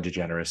instead of Ellen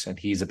DeGeneres, and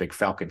he's a big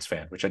Falcons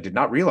fan, which I did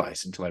not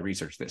realize until I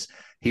researched this.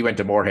 He went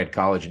to Moorhead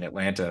College in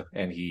Atlanta,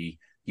 and he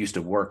used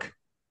to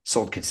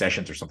sold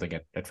concessions or something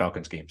at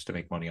Falcons games to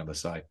make money on the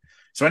side.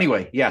 So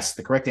anyway, yes,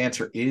 the correct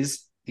answer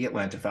is the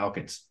Atlanta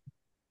Falcons.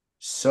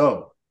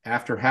 So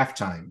after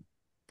halftime,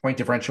 point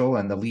differential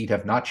and the lead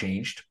have not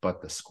changed,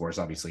 but the scores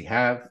obviously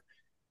have.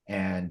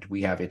 And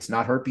we have It's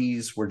Not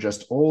Herpes. We're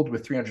just old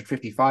with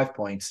 355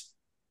 points.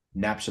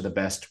 Naps are the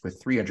best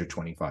with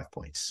 325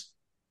 points.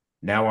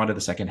 Now on to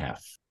the second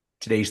half.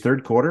 Today's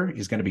third quarter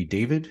is going to be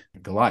David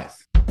and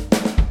Goliath.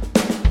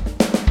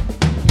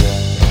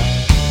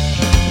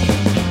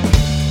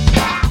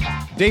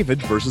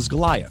 David versus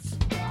Goliath.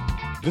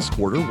 This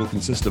quarter will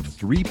consist of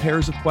 3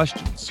 pairs of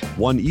questions,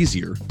 one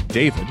easier,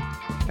 David,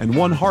 and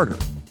one harder,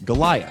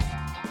 Goliath.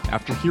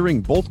 After hearing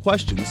both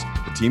questions,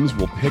 the teams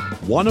will pick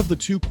one of the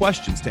 2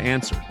 questions to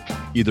answer,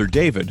 either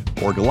David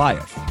or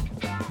Goliath.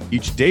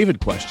 Each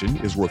David question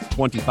is worth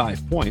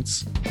 25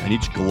 points, and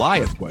each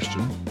Goliath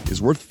question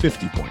is worth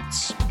 50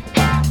 points.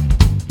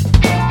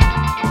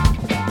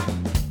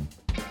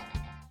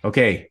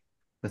 Okay,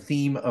 the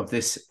theme of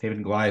this David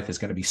and Goliath is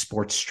going to be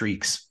sports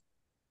streaks.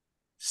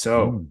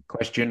 So,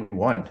 question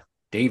 1,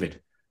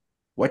 David,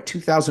 what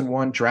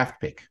 2001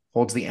 draft pick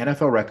holds the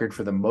NFL record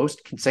for the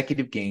most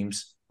consecutive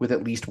games with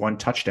at least one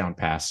touchdown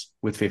pass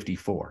with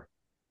 54?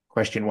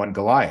 Question 1,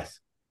 Goliath,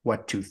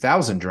 what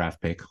 2000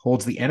 draft pick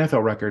holds the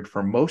NFL record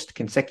for most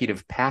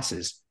consecutive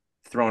passes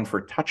thrown for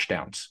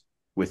touchdowns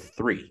with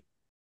 3?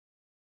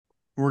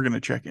 We're going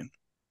to check in.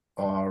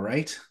 All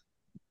right.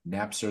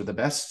 Naps are the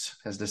best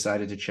has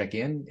decided to check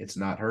in. It's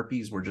not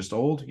herpes. We're just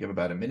old. You have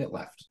about a minute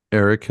left.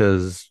 Eric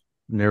has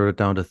narrowed it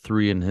down to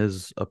 3 in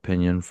his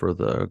opinion for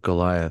the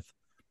Goliath.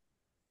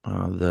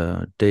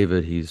 The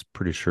David, he's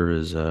pretty sure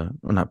is,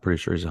 not pretty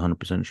sure, he's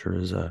 100% sure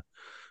is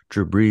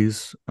Drew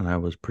Brees, and I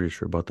was pretty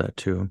sure about that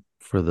too.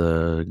 For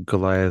the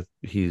Goliath,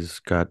 he's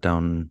got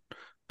down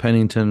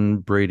Pennington,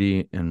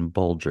 Brady, and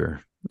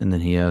Bulger. And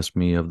then he asked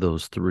me of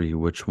those 3,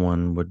 which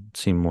one would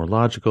seem more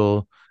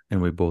logical,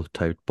 and we both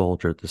typed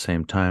Bulger at the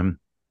same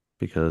time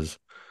because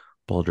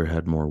Bulger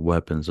had more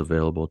weapons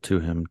available to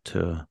him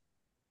to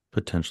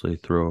potentially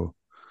throw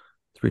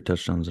 3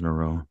 touchdowns in a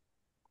row.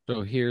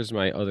 So here's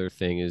my other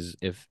thing is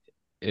if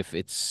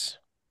it's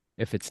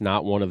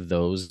not one of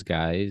those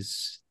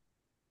guys,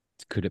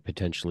 could it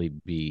potentially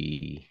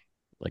be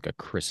like a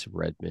Chris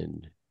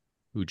Redmond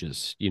who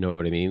just, you know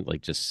what I mean?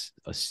 Like just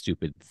a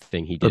stupid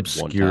thing he did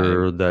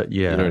obscure one time. That,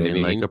 yeah, you know what I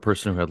mean? like a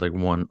person who had like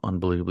one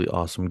unbelievably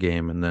awesome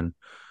game and then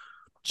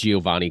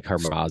Giovanni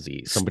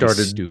Carmazzi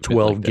started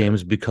 12 like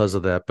games because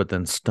of that, but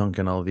then stunk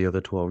in all the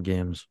other 12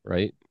 games.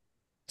 Right?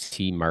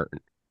 T. Martin.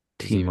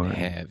 He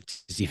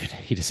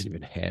doesn't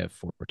even have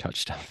 4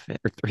 touchdown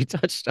or 3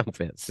 touchdown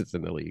passes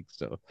in the league.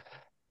 So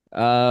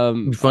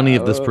funny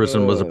if this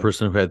person was a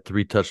person who had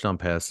 3 touchdown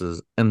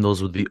passes and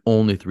those were the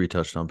only 3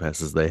 touchdown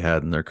passes they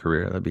had in their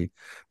career.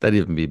 That'd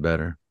even be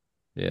better.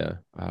 Yeah.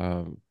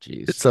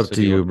 Geez. It's up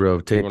to you,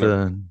 bro. Take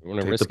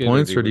the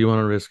points, or do you want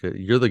to risk it?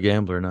 You're the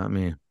gambler, not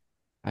me.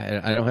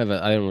 I don't have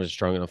a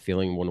strong enough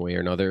feeling one way or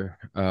another.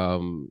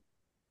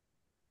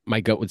 My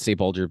gut would say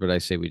Bulger, but I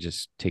say we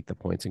just take the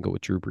points and go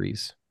with Drew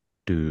Brees.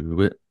 Do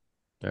it.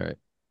 All right.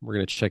 We're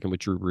going to check in with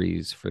Drew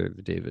Brees for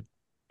David.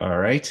 All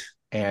right.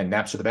 And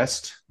Naps are the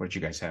best. What did you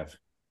guys have?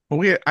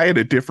 Well, I had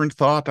a different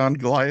thought on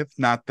Goliath.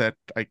 Not that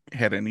I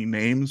had any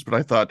names, but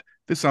I thought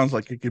this sounds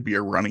like it could be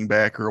a running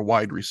back or a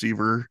wide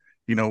receiver,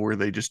 where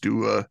they just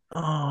do a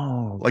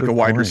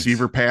wide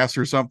receiver pass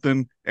or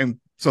something.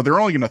 And so they're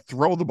only going to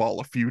throw the ball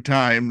a few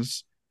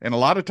times. And a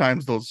lot of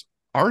times those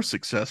are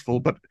successful,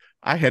 but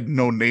I had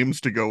no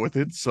names to go with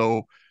it.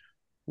 So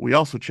we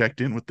also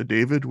checked in with the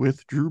David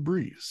with Drew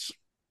Brees.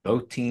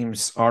 Both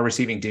teams are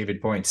receiving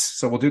David points.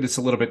 So we'll do this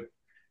a little bit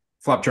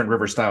flop turn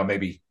river style,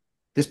 maybe.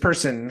 This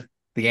person,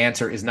 the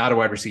answer is not a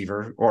wide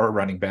receiver or a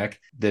running back.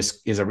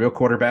 This is a real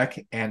quarterback,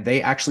 and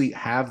they actually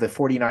have the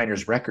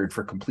 49ers record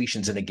for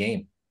completions in a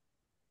game.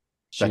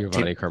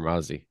 Giovanni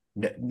Carmazzi.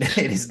 No,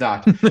 it is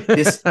not.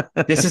 This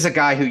is a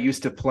guy who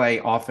used to play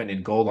often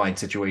in goal line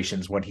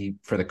situations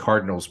for the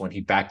Cardinals when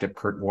he backed up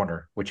Kurt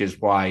Warner, which is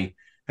why,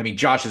 I mean,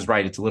 Josh is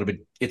right. It's a little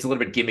bit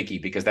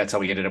gimmicky because that's how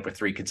we ended up with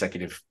 3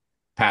 consecutive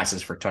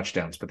passes for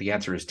touchdowns. But the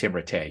answer is Tim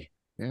Rattay.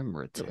 Tim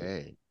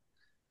Rattay.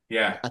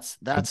 Yeah,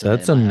 that's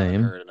a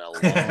name.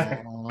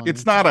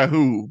 It's not a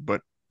who,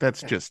 but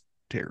that's just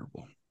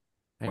terrible.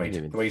 Wait,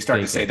 the way you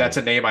start to say that's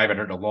a name I haven't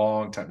heard in a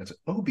long time. It's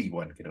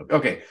Obi-Wan Kenobi.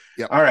 Okay,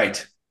 yep. All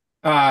right.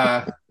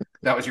 That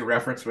was your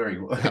reference.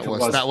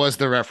 That was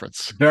the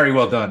reference. Very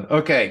well done.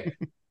 Okay.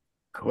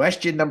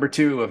 Question number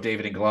 2 of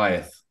David and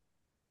Goliath.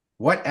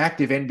 What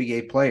active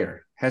NBA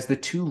player has the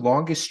 2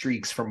 longest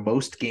streaks for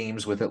most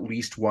games with at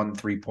least 1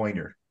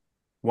 3-pointer?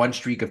 One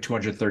streak of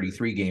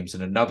 233 games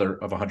and another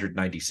of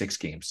 196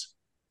 games.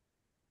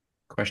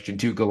 Question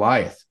 2,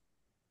 Goliath.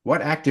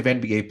 What active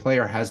NBA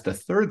player has the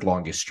 3rd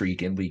longest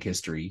streak in league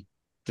history,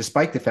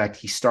 despite the fact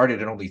he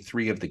started in only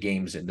 3 of the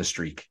games in the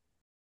streak?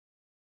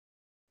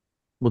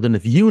 Well, then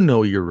if you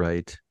know you're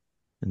right,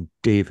 and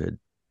David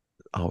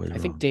always I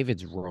think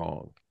David's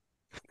wrong.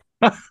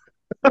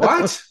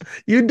 What?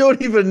 You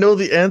don't even know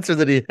the answer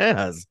that he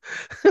has.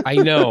 I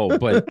know,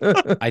 but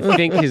I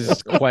think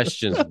his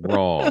question's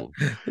wrong.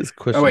 His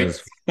question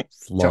is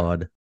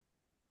flawed.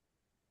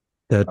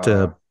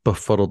 That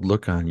befuddled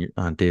look on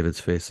David's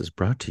face is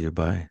brought to you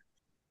by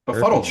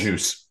Befuddled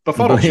Juice.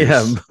 Befuddled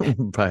Juice.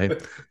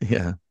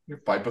 Yeah,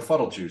 by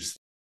Befuddled Juice.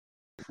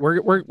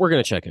 We're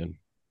gonna check in.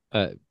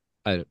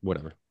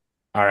 Whatever.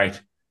 All right.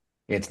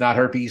 It's not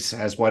herpes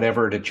as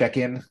whatever to check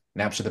in.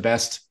 Naps are the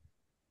best.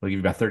 We'll give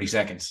you about 30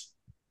 seconds.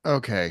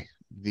 Okay.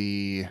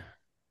 The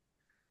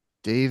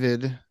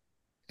David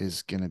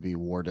is going to be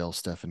Wardell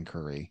Stephen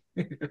Curry.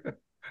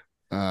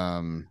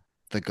 The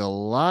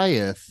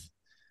Goliath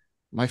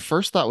My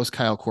first thought was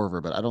Kyle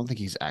Korver, but I don't think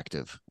he's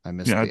active. I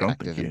missed Yeah, I the don't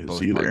active think he in is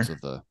both either. parts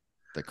of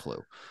the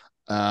clue.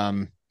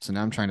 So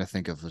now I'm trying to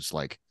think of just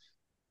like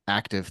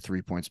active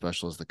 3-point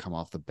specialists that come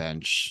off the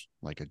bench,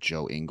 like a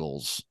Joe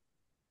Ingles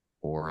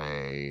or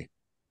a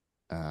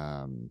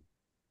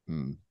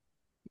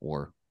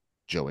or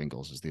Joe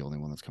Ingles is the only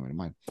one that's coming to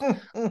mind.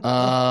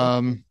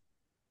 And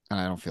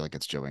I don't feel like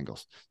it's Joe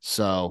Ingles.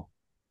 So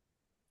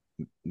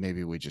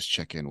maybe we just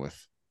check in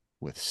with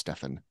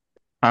Stefan.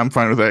 I'm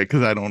fine with that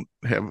because I don't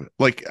have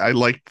I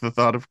liked the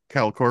thought of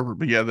Kyle Korver,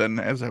 but yeah, then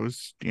as I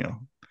was,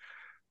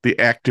 the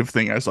active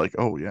thing, I was like,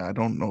 oh yeah, I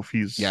don't know if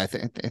he's I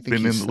think been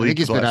in the league. I think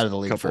he's been last out of the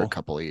league for a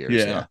couple of years.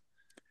 Yeah.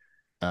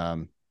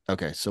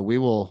 Okay, so we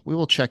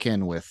will check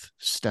in with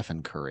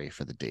Stephen Curry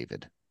for the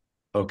David.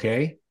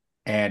 Okay.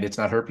 And it's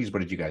not herpes. What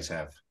did you guys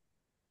have?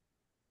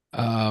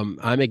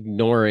 I'm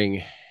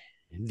ignoring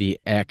the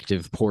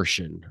active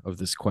portion of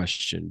this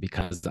question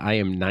because I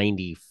am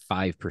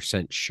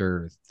 95%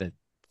 sure that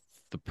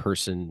the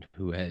person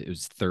who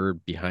was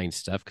third behind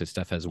Steph, because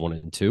Steph has 1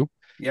 and 2,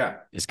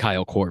 is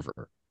Kyle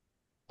Korver.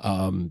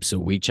 So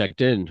we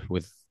checked in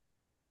with.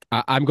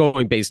 I'm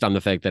going based on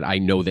the fact that I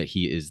know that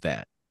he is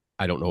that.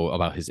 I don't know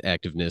about his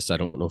activeness. I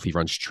don't know if he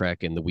runs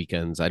track in the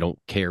weekends. I don't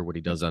care what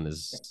he does on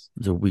his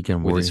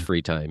weekend with his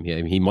free time. Yeah,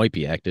 I mean, he might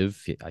be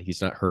active.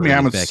 He's not hurt. I mean,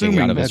 I'm He's backing assuming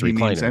out of that his he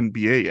means recliner.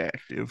 NBA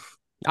active.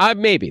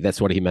 Maybe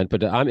that's what he meant,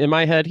 but I'm in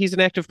my head. He's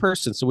an active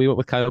person, so we went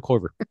with Kyle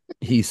Korver.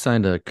 He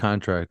signed a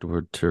contract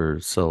to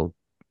sell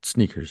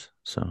sneakers,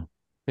 so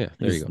yeah,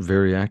 there you go.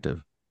 Very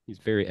active. He's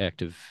very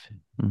active.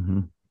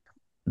 Mm-hmm.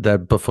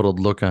 That befuddled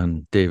look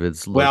on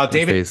David's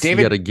face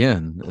yet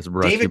again is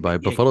brought to you by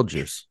Befuddled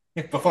Juice.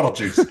 Befuddled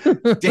Juice.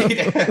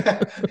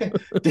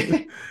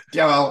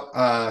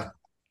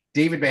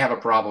 David may have a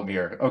problem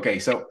here. Okay,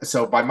 so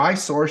by my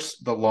source,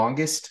 the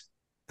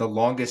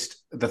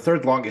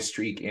third longest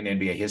streak in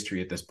NBA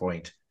history at this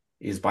point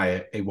is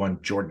by a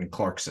one Jordan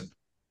Clarkson.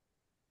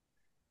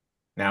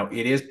 Now,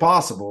 it is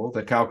possible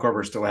that Kyle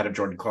Korver still ahead of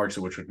Jordan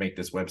Clarkson, which would make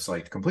this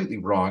website completely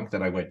wrong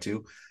that I went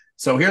to.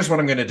 So here's what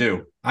I'm going to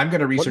do. I'm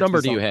going to research. What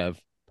number do you have?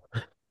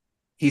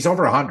 He's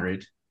over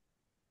 100.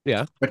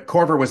 Yeah. But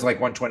Korver was like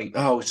 120.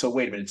 Oh, so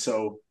wait a minute.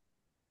 So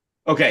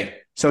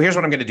here's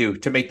what I'm going to do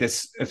to make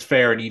this as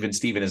fair and even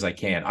Steven as I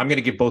can. I'm going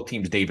to give both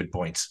teams David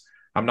points.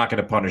 I'm not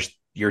going to punish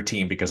your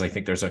team because I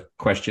think there's a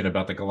question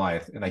about the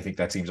Goliath, and I think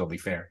that seems only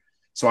fair.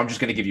 So I'm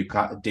just going to give you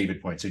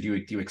David points. So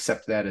do you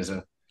accept that as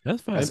a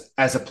That's fine.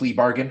 as a plea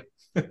bargain?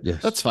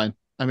 Yes, that's fine.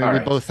 I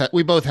mean,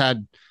 we both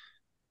had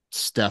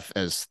Steph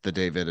as the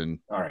David and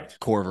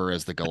Korver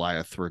as the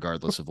Goliath,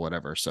 regardless of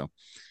whatever. So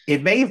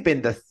it may have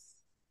been the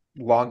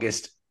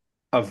longest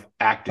of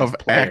active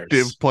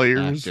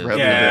players rather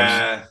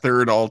than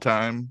third all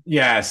time.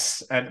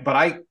 Yes,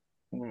 but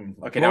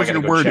what was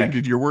your wording?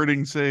 Did your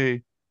wording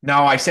say?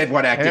 No, I said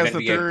what active as the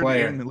NBA third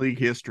player in the league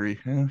history.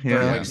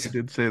 Yeah, you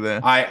did say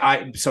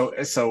that.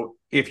 So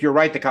if you're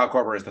right, the Kyle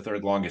Korver is the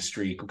third longest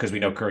streak because we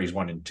know Curry's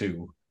 1 and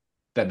 2.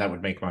 Then that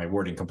would make my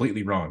wording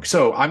completely wrong.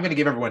 So I'm going to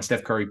give everyone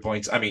David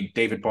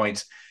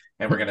points,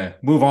 and we're going to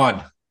move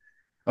on.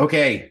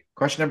 Okay,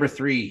 question number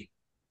 3.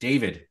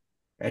 David,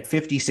 at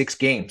 56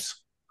 games,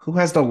 who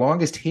has the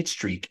longest hit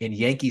streak in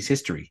Yankees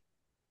history?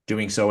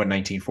 Doing so in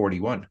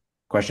 1941.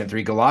 Question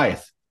 3,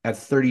 Goliath, at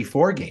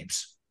 34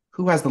 games,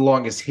 who has the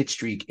longest hit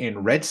streak in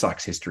Red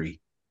Sox history?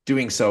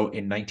 Doing so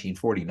in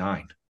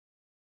 1949.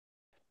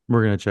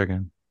 We're going to check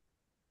in.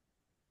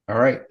 All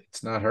right,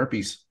 it's not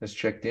herpes. That's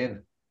checked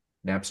in.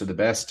 Naps are the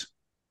best.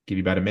 Give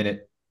you about a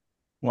minute.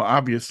 Well,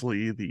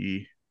 obviously,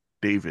 the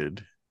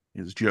David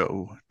is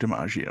Joe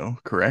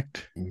DiMaggio,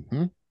 correct?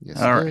 Mm-hmm.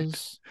 Yes, all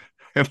right.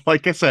 And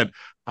like I said,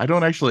 I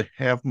don't actually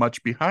have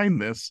much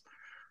behind this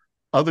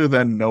other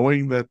than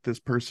knowing that this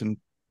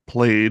person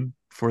played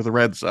for the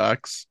Red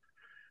Sox,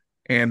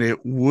 and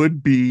it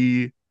would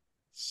be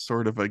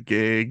sort of a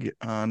gag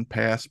on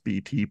past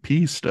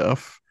BTP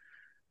stuff,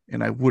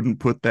 and I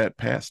wouldn't put that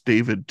past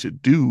David to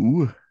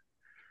do.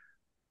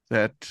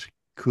 That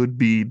could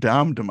be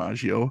Dom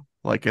DiMaggio.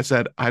 Like I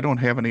said, I don't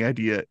have any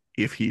idea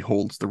if he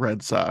holds the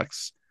Red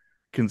Sox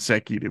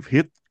consecutive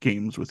hit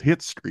games with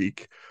hit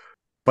streak,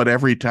 but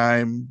every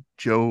time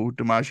Joe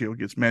DiMaggio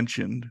gets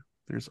mentioned,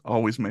 there's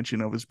always mention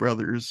of his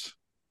brothers,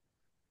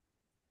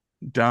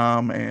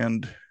 Dom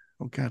and,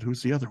 oh God,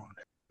 who's the other one?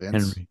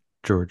 Vince. Henry,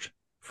 George,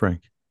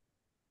 Frank,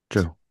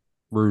 Joe,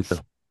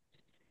 Ruth,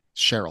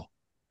 Cheryl,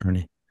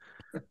 Ernie.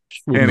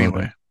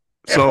 Anyway.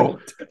 So,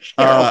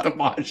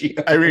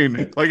 I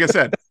mean, like I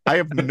said, I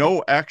have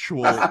no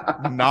actual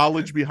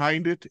knowledge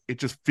behind it. It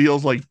just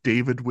feels like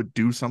David would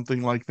do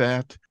something like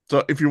that.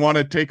 So if you want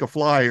to take a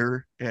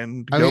flyer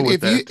and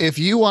if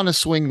you want to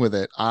swing with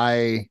it,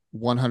 I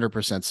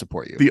 100%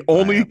 support you. The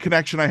only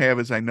connection I have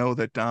is I know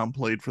that Dom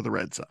played for the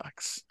Red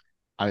Sox.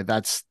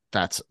 That's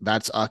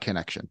a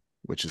connection,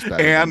 which is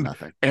better than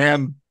nothing.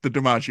 And the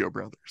DiMaggio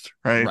brothers,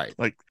 right? Right.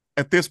 Like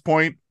at this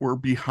point, we're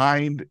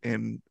behind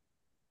and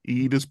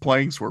Ede is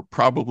playing, so we're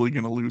probably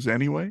going to lose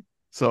anyway.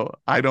 So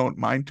I don't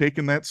mind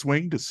taking that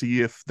swing to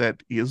see if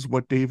that is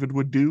what David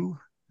would do.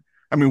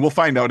 I mean, we'll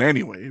find out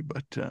anyway,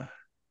 but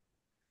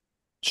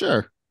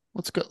Sure.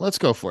 Let's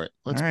go for it.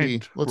 All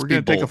right. We're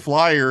going to take a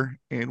flyer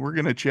and we're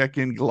going to check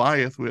in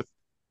Goliath with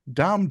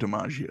Dom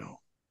DiMaggio.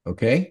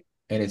 Okay.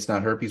 And it's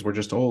not herpes. We're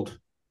just old.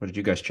 What did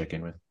you guys check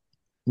in with?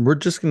 We're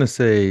just going to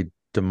say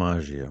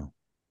DiMaggio.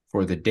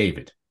 For the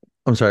David.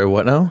 I'm sorry,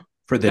 what now?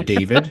 For the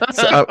David.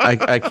 So,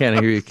 I can't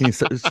hear you. Can you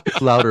say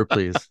louder,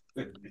 please?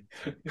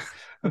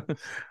 I'm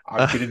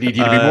going to need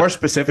you to be more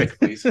specific,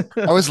 please.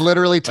 I was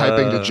literally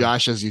typing to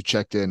Josh as you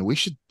checked in. We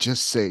should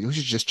just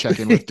check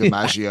in with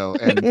DiMaggio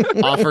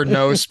and offer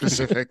no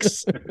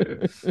specifics.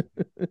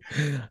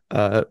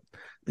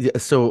 Yeah,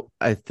 so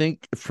I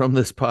think from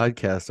this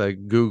podcast, I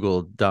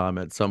Googled Dom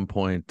at some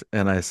point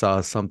and I saw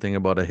something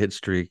about a hit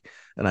streak,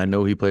 and I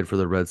know he played for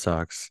the Red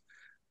Sox.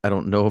 I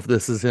don't know if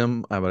this is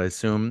him, I would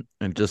assume,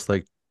 and just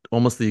like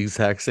almost the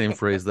exact same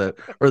phrase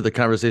or the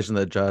conversation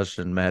that Josh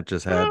and Matt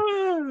just had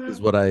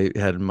is what I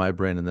had in my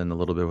brain, and then a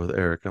little bit with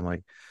Eric. I'm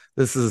like,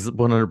 this is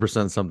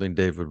 100% something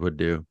David would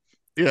do.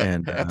 Yeah,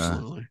 and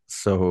absolutely.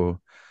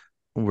 So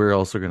we're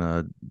also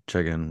gonna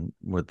check in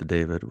with the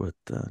David with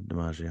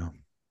DiMaggio.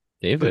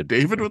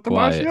 David with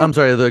DiMaggio? I'm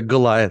sorry, the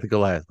Goliath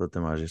with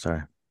DiMaggio.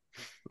 Sorry.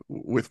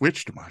 With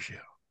which DiMaggio?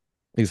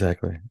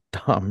 Exactly.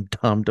 Dom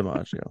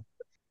DiMaggio.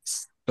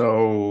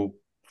 So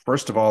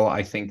first of all,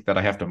 I think that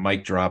I have to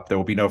mic drop. There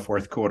will be no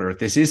fourth quarter.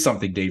 This is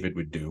something David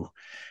would do.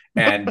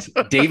 And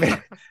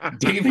David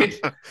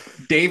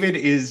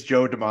is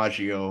Joe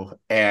DiMaggio.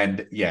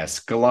 And yes,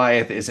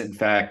 Goliath is in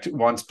fact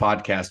once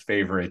podcast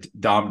favorite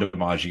Dom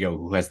DiMaggio,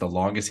 who has the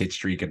longest hit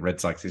streak in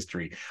Red Sox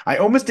history. I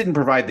almost didn't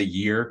provide the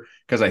year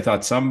because I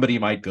thought somebody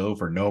might go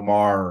for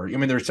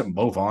Nomar. There's some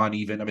Mo Vaughn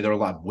even. There are a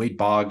lot of Wade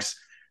Boggs.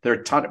 There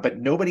are a ton, but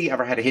nobody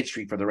ever had a hit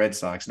streak for the Red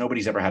Sox.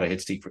 Nobody's ever had a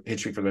hit streak for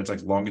the Red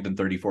Sox longer than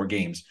 34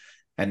 games.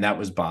 And that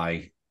was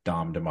by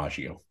Dom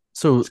DiMaggio.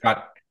 So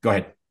Scott, go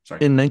ahead. Sorry.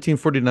 In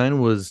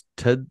 1949, was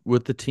Ted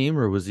with the team,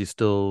 or was he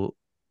still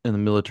in the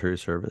military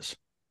service?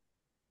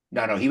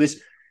 No, he was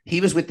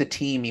with the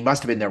team. He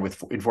must have been there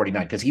in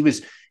 49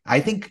 because I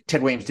think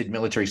Ted Williams did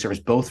military service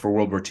both for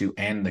World War II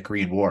and the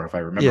Korean War, if I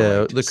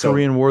remember right. The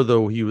Korean War,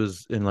 though, he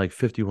was in like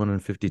 51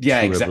 and 52.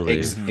 Yeah, exactly.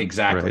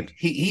 Right.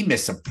 He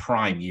missed some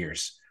prime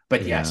years.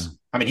 But yes,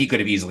 he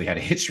could have easily had a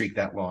hit streak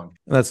that long.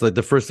 That's like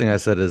the first thing I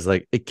said is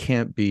like, it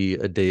can't be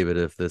a David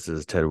if this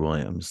is Ted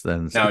Williams.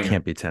 Then it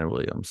can't be Ted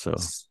Williams. So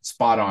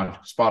spot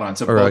on.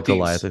 So or both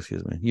Goliath,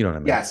 excuse me. You know what I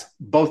mean? Yes,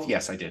 both.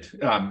 Yes, I did.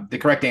 The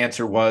correct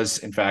answer was,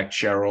 in fact,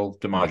 Cheryl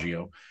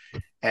DiMaggio.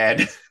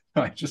 And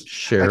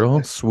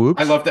Cheryl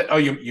Swoops. I love that. Oh,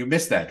 you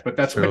missed that, but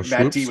that's what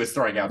Matt T was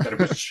throwing out, that it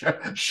was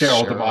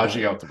Cheryl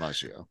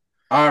DiMaggio.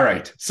 All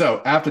right.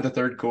 So after the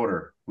third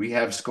quarter, we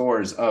have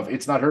scores of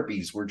It's Not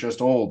Herpes, We're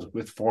Just Old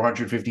with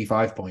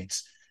 455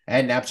 points,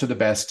 and Naps Are the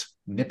Best,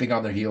 napping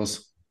on their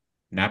heels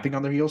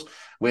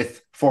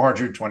with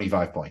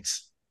 425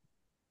 points.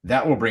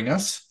 That will bring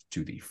us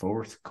to the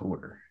fourth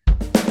quarter.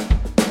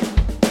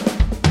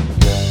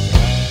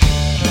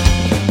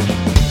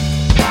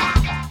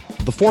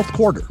 The fourth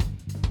quarter,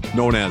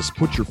 known as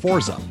Put Your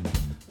Fours Up.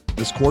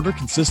 This quarter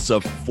consists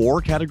of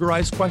 4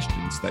 categorized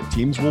questions that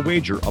teams will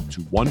wager up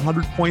to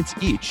 100 points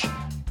each,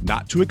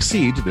 not to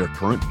exceed their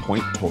current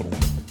point total.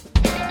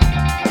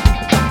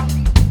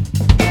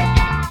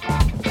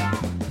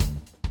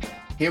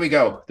 Here we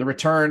go. The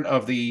return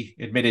of the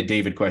admitted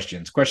David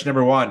questions. Question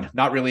number 1,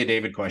 not really a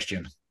David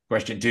question.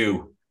 Question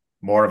 2,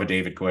 more of a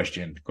David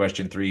question.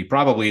 Question 3,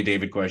 probably a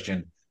David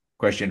question.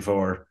 Question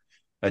 4,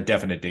 a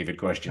definite David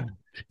question.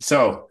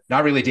 So,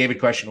 not really a David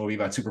question will be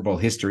about Super Bowl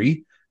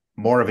history.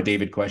 More of a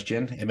David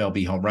question,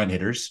 MLB home run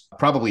hitters.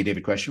 Probably a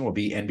David question will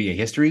be NBA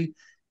history.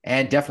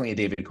 And definitely a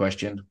David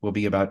question will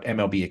be about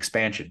MLB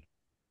expansion.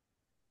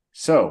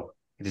 So,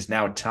 it is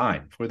now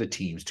time for the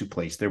teams to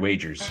place their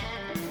wagers.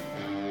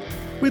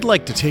 We'd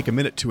like to take a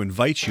minute to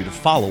invite you to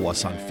follow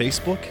us on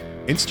Facebook,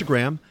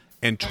 Instagram,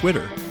 and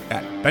Twitter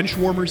at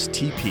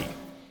BenchwarmersTP.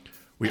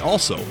 We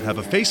also have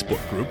a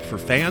Facebook group for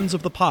fans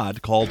of the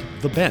pod called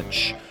The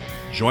Bench.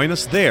 Join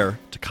us there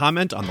to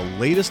comment on the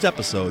latest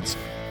episodes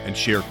and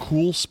share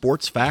cool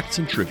sports facts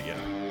and trivia.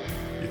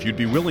 If you'd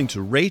be willing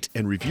to rate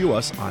and review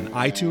us on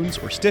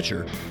iTunes or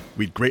Stitcher,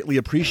 we'd greatly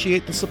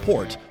appreciate the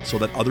support so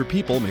that other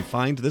people may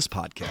find this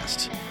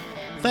podcast.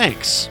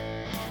 Thanks.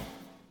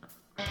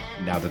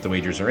 Now that the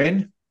wagers are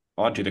in,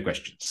 on to the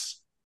questions.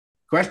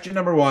 Question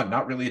number 1,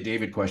 not really a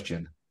David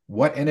question.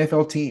 What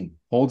NFL team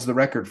holds the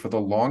record for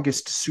the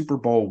longest Super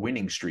Bowl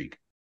winning streak?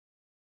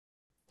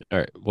 All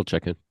right, we'll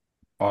check in.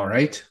 All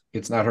right.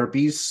 It's Not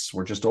Herpes,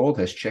 We're Just Old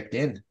has checked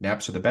in.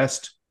 Naps Are the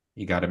Best.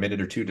 You got a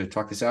minute or two to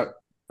talk this out?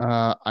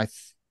 I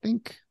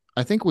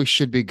think we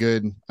should be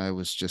good. I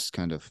was just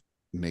kind of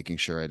making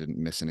sure I didn't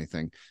miss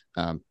anything.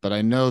 But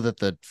I know that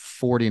the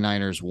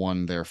 49ers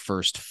won their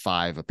first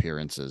 5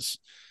 appearances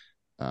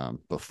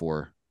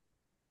before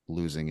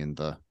losing in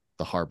the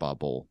Harbaugh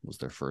Bowl was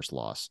their first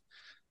loss.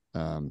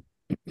 And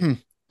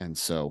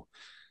so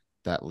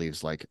that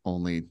leaves like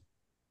only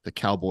the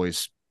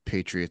Cowboys,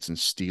 Patriots, and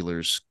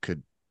Steelers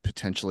could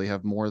potentially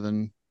have more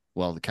than,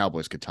 well, the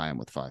Cowboys could tie them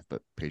with 5,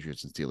 but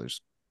Patriots and Steelers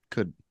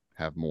could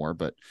have more,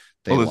 but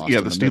they lost.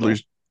 Yeah, the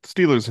Steelers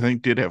Steelers, I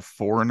think, did have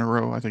 4 in a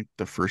row. I think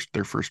their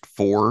first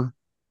 4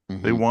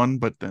 they won,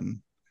 but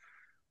then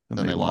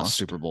they lost.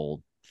 Super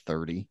Bowl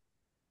 30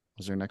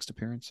 was their next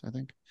appearance, I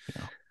think.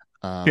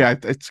 Yeah.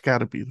 It's got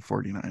to be the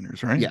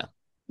 49ers, right?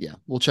 Yeah.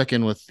 We'll check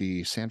in with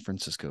the San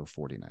Francisco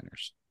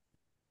 49ers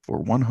for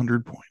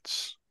 100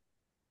 points.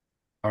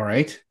 All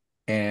right.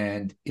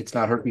 And it's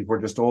not herpes,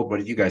 we're just old. What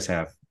did you guys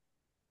have?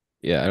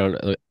 Yeah, I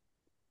don't know.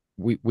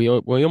 We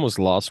almost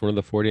lost one of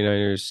the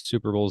 49ers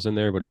Super Bowls in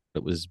there, but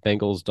it was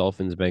Bengals,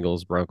 Dolphins,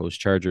 Bengals, Broncos,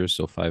 Chargers,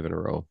 so 5 in a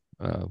row.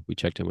 We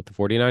checked in with the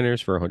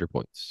 49ers for 100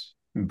 points.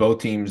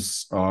 Both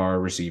teams are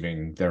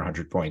receiving their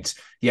 100 points.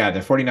 Yeah, the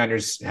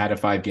 49ers had a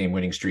 5-game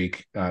winning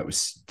streak. It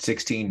was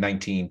 16,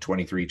 19,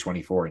 23,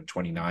 24, and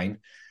 29.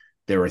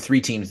 There were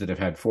 3 teams that have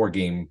had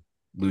 4-game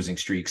losing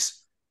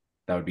streaks.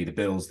 That would be the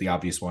Bills, the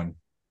obvious one,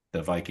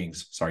 the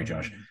Vikings. Sorry,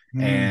 Josh.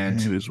 And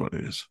it is what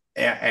it is.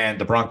 And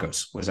the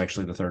Broncos was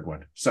actually the 3rd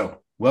one.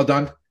 So well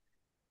done.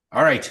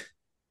 All right.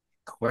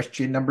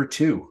 Question number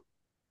 2.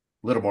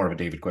 A little more of a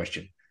David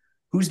question.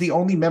 Who's the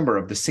only member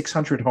of the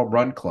 600 home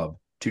run club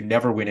to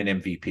never win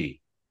an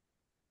MVP?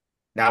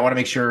 Now, I want to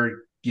make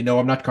sure,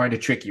 I'm not trying to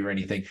trick you or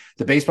anything.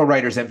 The Baseball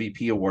Writers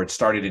MVP Award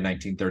started in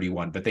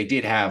 1931, but they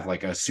did have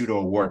like a pseudo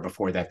award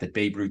before that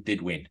Babe Ruth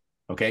did win.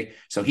 Okay.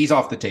 So he's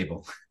off the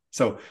table.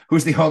 So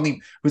who's the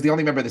only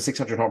member of the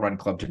 600 home run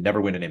club to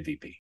never win an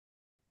MVP?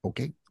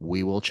 Okay.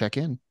 We will check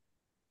in.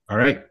 All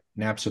right.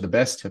 Naps are the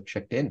best. Have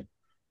checked in.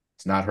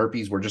 It's not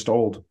herpes. We're just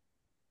old.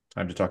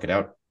 Time to talk it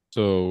out.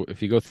 So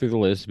if you go through the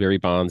list, Barry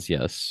Bonds,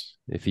 yes.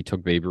 If he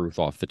took Babe Ruth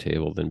off the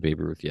table, then Babe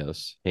Ruth,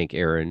 yes. Hank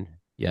Aaron,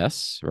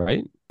 yes,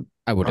 right?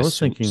 I was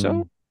assume thinking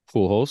so.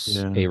 Pujols,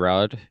 yeah.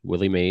 A-Rod,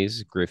 Willie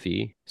Mays,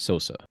 Griffey,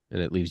 Sosa,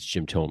 and it leaves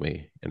Jim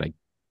Thome, and I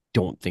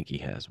don't think he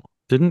has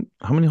one.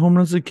 How many home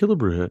runs did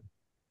Killebrew hit?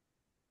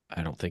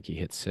 I don't think he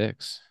hit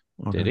 6.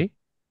 Okay. Did he?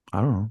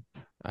 I don't know.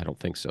 I don't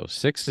think so.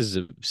 6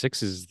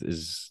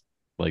 is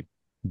like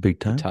big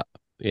time. Top,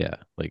 yeah,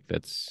 like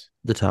that's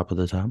the top of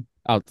the top.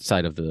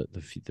 Outside of the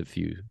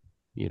few,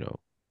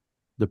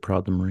 the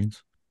Proud the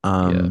Marines.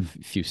 A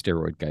few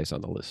steroid guys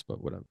on the list,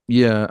 but whatever.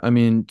 Yeah, I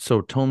mean,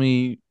 so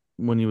Thome,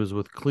 when he was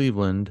with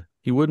Cleveland,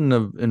 he wouldn't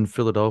have in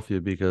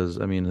Philadelphia because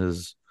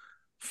his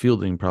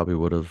fielding probably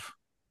would have,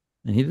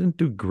 and he didn't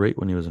do great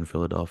when he was in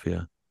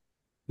Philadelphia.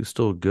 He was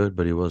still good,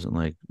 but he wasn't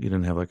he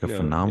didn't have a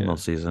phenomenal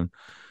season.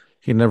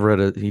 He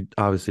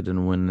obviously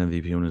didn't win an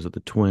MVP when he was with the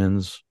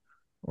Twins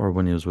or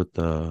when he was with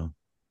the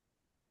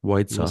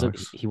White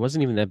Sox. He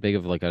wasn't even that big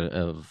of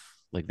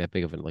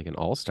an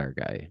all-star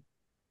guy.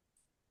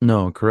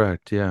 No,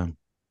 correct. Yeah.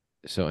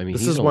 So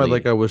this is why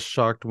I was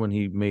shocked when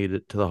he made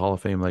it to the Hall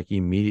of Fame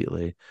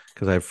immediately,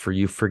 because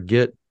you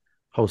forget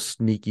how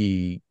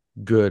sneaky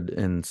good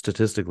and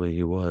statistically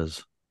he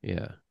was.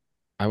 Yeah.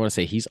 I want to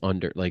say he's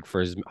under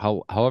for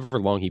however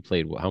long he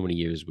played. How many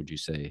years would you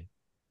say,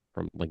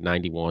 from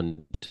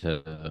 91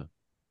 to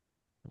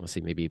let's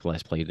see, maybe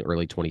last played the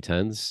early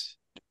 2010s,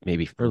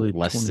 maybe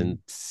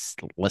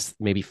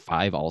maybe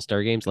 5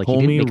 All-Star games. He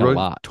didn't make a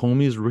lot.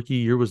 Thome's rookie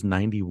year was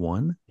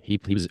 91. He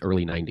was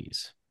early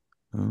 90s.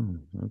 Oh,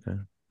 okay.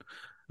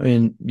 I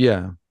mean,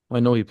 yeah, I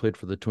know he played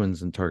for the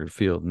Twins in Target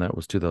Field, and that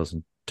was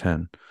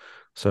 2010.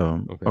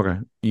 So okay.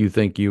 You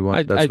think you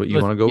want that's what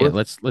you want to go with?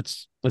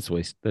 Let's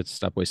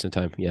stop wasting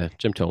time. Yeah,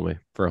 Jim Thome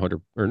for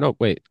 100 or no,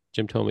 wait,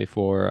 Jim Thome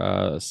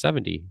for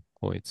 70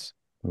 points.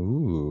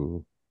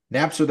 Ooh.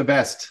 Naps are the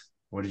best.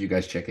 What did you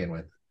guys check in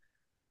with?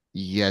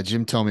 Yeah,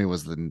 Jim Thome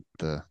was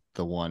the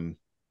one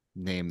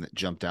name that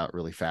jumped out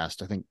really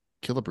fast. I think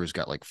Killebrew's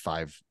got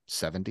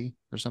 570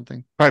 or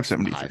something.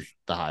 573.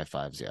 The high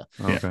fives, yeah.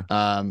 Okay.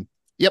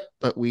 Yep,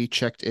 but we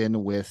checked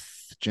in with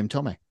Jim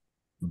Thome.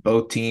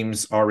 Both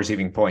teams are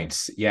receiving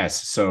points.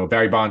 Yes. So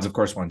Barry Bonds, of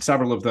course, won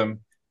several of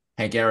them.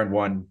 Hank Aaron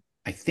won,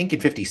 I think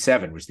in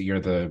 57 was the year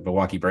the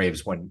Milwaukee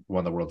Braves won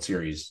the World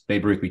Series.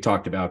 Babe Ruth we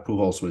talked about.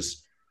 Pujols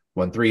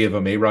won 3 of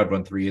them. A-Rod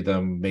won 3 of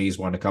them. Mays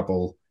won a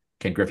couple.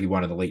 Ken Griffey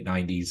won in the late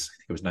 90s. I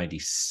think it was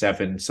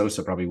 97.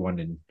 Sosa probably won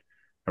in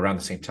around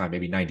the same time,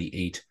 maybe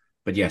 98.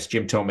 But yes,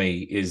 Jim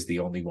Thome is the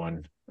only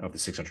one of the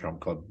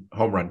 600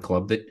 home run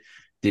club that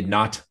did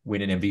not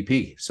win an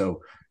MVP.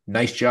 So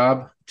nice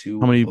job to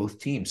both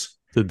teams.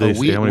 Did they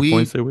say how many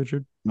points they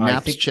wagered?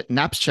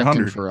 Naps checked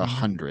in for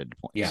 100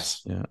 points.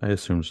 Yes. Yeah, I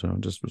assume so.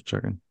 Just was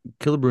checking.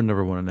 Killebrew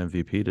never won an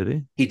MVP, did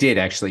he? He did,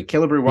 actually.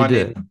 Killebrew won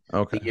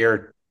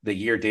the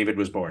year David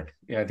was born.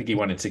 Yeah, I think he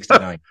won in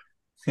 69.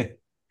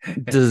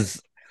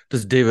 Does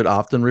David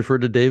often refer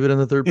to David in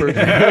the third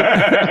person?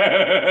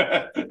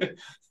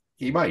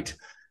 He might.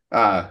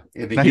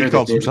 In the year he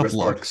calls himself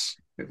Lux.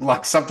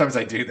 Lux. Sometimes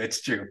I do.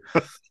 That's true.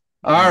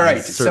 All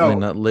right. Certainly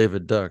not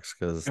Leavid Ducks,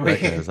 because that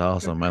guy is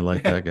awesome. I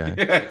like that guy.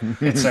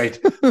 That's right.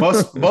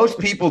 Most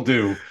people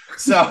do.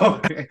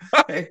 So,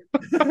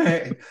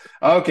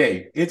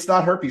 okay. It's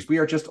not herpes. We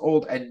are just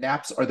old, and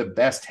naps are the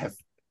best. Have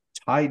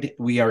tied.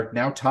 We are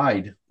now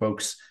tied,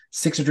 folks.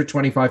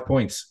 625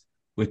 points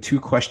with 2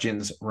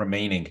 questions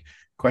remaining.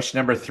 Question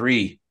number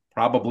 3,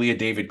 probably a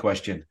David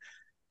question.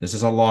 This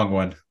is a long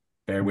one.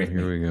 Bear with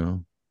me. Here we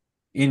go.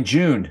 In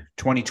June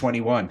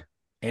 2021,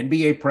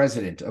 NBA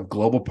president of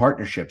global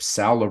partnerships,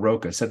 Sal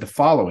LaRocca, said the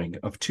following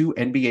of two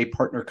NBA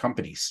partner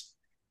companies.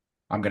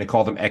 I'm going to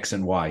call them X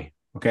and Y.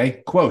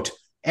 Okay. Quote,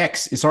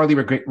 X is hardly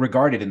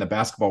regarded in the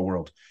basketball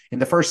world. In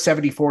the first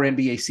 74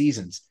 NBA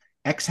seasons,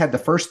 X had the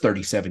first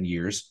 37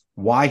 years.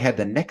 Y had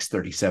the next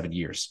 37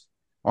 years.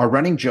 Our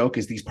running joke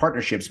is these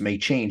partnerships may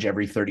change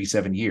every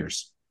 37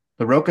 years.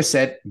 LaRocca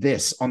said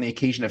this on the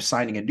occasion of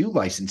signing a new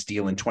license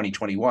deal in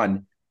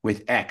 2021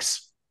 with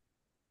X.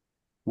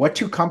 What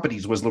two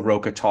companies was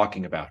LaRocca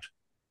talking about?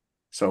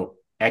 So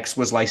X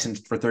was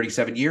licensed for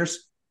 37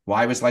 years.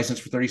 Y was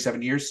licensed for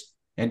 37 years.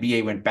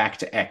 NBA went back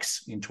to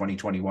X in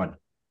 2021.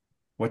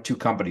 What two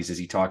companies is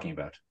he talking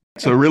about?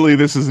 So really,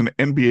 this is an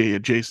NBA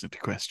adjacent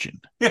question.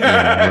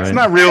 Yeah, It's right.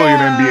 not really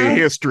an NBA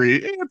history.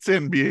 It's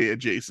NBA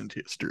adjacent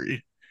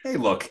history. Hey,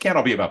 look, it can't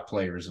all be about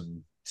players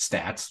and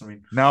stats. I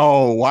mean,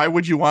 No, why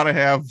would you want to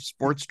have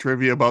sports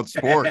trivia about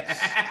sports?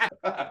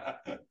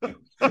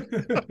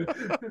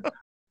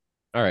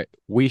 All right.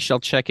 We shall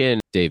check in,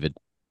 David.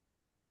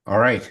 All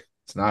right.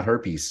 It's not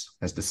herpes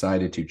has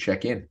decided to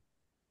check in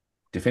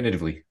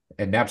definitively.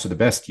 And naps are the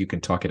best. You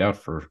can talk it out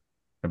for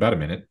about a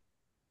minute.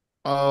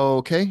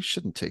 Okay,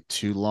 shouldn't take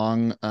too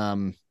long.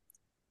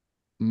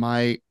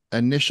 My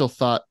initial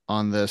thought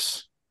on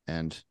this,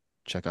 and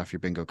check off your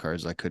bingo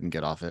cards, I couldn't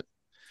get off it,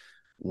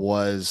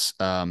 was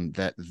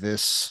that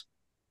this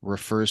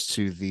refers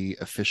to the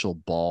official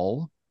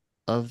ball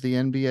of the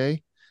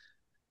NBA.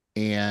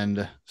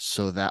 And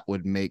so that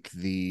would make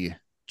the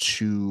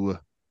two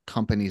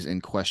companies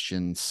in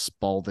question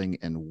Spalding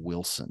and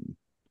Wilson.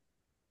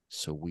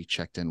 So we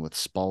checked in with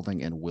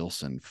Spalding and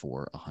Wilson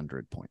for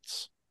 100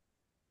 points.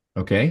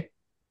 Okay.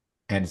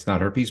 And it's not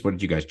herpes. What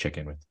did you guys check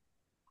in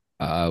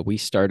with? We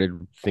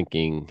started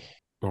thinking,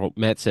 well,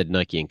 Matt said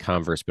Nike and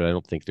Converse, but I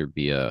don't think there'd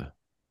be a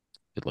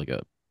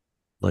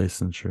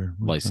Licensure.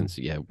 license,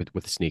 yeah,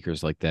 with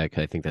sneakers like that.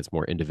 'Cause I think that's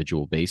more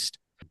individual based.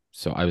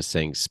 So I was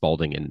saying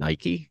Spalding and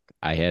Nike.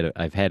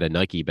 I've had a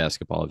Nike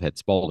basketball, I've had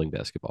Spalding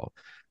basketball,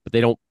 but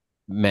they don't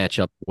match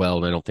up well,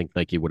 and I don't think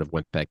Nike would have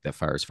went back that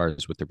far as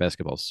with their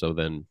basketballs. So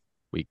then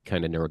we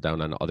kind of narrowed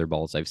down on other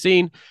balls I've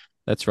seen.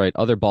 That's right.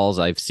 Other balls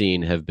I've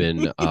seen have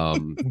been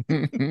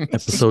Episode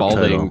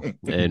Spalding title.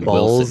 and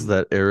Balls Wilson.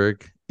 that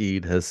Eric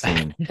Eid has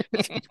seen.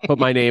 Put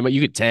my name.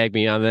 You could tag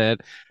me on that.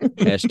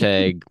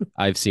 Hashtag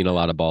I've seen a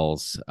lot of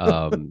balls.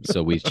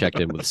 So we checked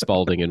in with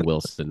Spalding and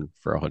Wilson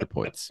for 100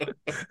 points.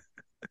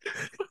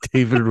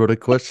 David wrote a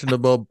question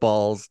about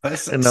balls,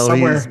 and now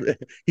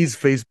he's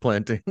face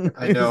planting.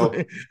 I know.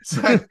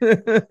 I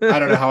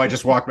don't know how I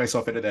just walked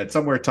myself into that.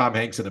 Somewhere Tom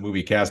Hanks in the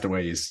movie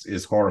Castaway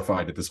is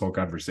horrified at this whole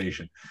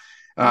conversation.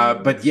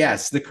 But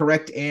yes, the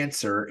correct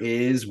answer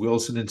is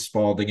Wilson and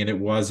Spalding, and it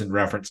was in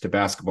reference to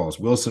basketballs.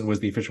 Wilson was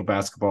the official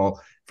basketball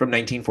from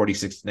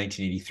 1946 to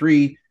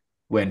 1983,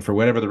 when, for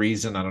whatever the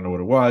reason, I don't know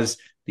what it was,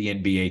 the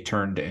NBA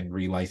turned and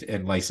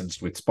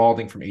licensed with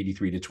Spalding from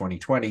 83 to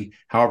 2020.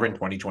 However, in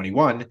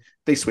 2021,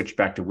 they switched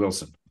back to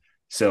Wilson.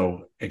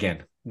 So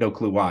again, no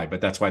clue why, but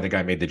that's why the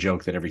guy made the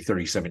joke that every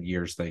 37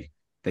 years they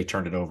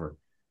turned it over.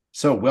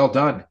 So well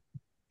done.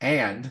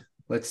 And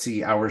let's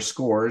see, our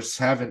scores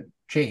haven't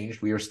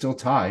changed. We are still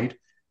tied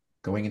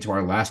going into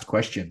our last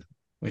question,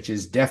 which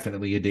is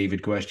definitely a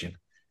David question.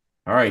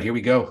 All right, here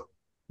we go.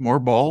 More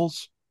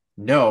balls?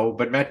 No,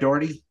 but Matt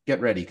Doherty,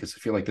 get ready because I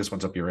feel like this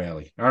one's up your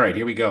alley. All right,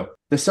 here we go.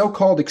 The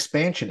so-called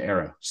expansion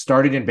era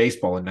started in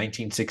baseball in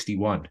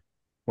 1961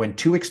 when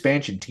two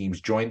expansion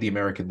teams joined the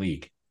American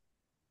League.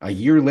 A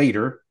year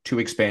later, two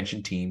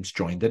expansion teams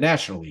joined the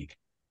National League.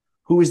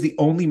 Who is the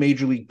only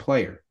major league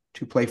player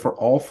to play for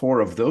all four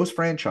of those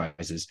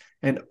franchises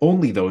and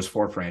only those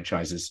four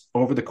franchises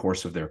over the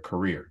course of their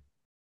career?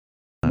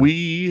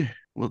 We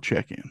will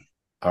check in.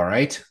 All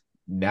right.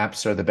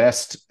 Naps are the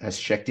best has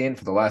checked in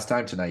for the last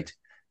time tonight.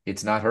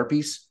 It's not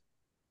herpes.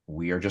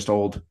 We are just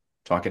old.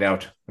 Talk it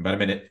out. About a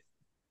minute.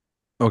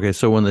 Okay,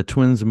 so when the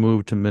Twins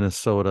moved to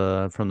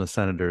Minnesota from the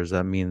Senators,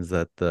 that means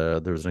that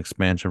there was an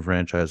expansion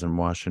franchise in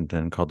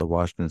Washington called the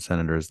Washington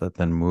Senators that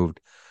then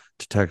moved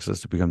to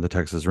Texas to become the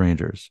Texas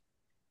Rangers.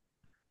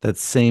 That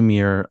same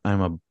year,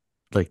 I'm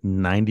like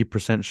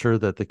 90% sure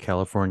that the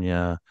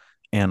California,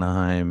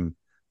 Anaheim,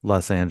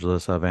 Los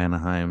Angeles of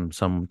Anaheim,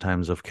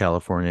 sometimes of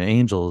California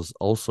Angels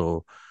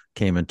also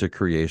came into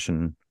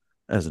creation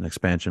as an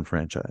expansion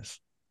franchise.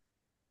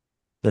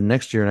 The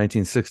next year,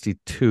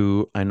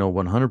 1962, I know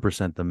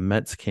 100% the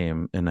Mets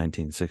came in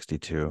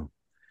 1962.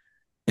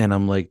 And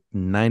I'm like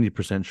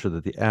 90% sure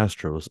that the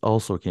Astros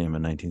also came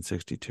in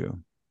 1962.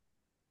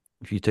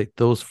 If you take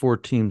those four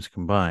teams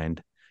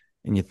combined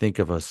and you think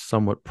of a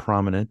somewhat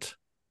prominent,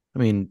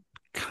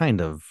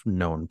 kind of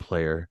known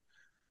player,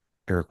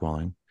 Eric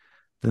Walling,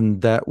 then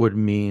that would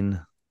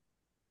mean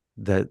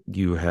that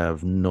you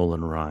have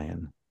Nolan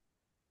Ryan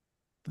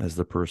as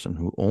the person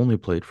who only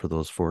played for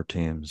those four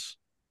teams.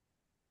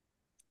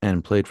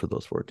 I'm good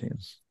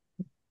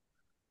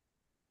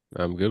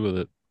with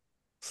it.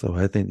 So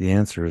I think the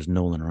answer is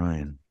Nolan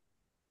Ryan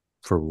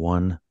for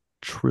 1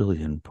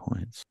 trillion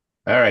points.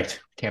 All right.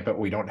 Can't bet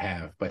we don't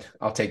have, but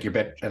I'll take your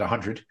bet at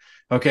 100.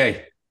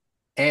 Okay.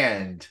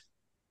 And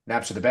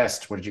Naps are the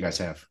best. What did you guys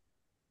have?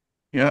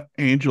 Yeah,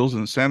 Angels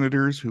and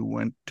Senators, who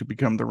went to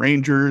become the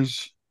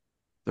Rangers.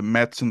 The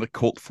Mets and the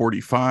Colt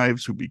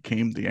 45s, who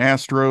became the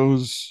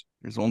Astros.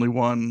 There's only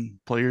one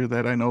player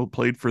that I know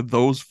played for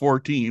those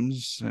 4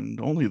 teams, and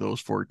only those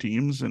 4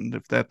 teams. And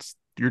if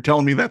you're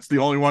telling me that's the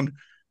only one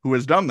who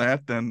has done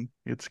that, then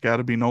it's got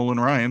to be Nolan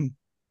Ryan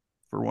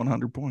for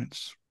 100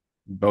 points.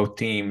 Both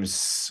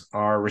teams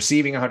are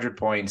receiving 100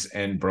 points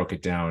and broke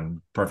it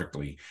down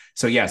perfectly.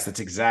 So yes, that's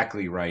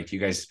exactly right. You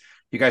guys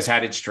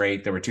had it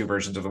straight. There were 2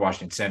 versions of the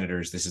Washington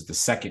Senators. This is the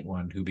second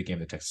one who became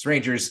the Texas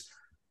Rangers,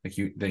 the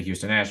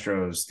Houston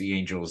Astros, the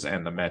Angels,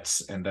 and the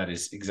Mets. And that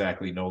is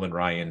exactly Nolan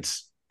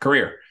Ryan's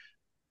career.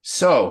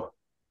 So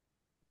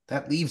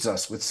that leaves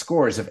us with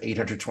scores of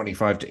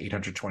 825 to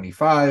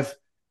 825,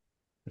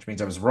 which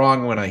means I was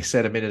wrong when I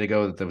said a minute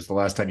ago that was the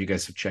last time you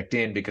guys have checked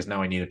in, because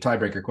now I need a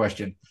tiebreaker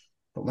question.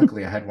 But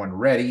luckily I had one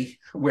ready.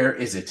 Where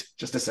is it?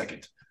 Just a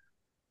second.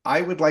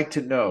 I would like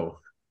to know,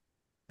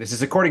 this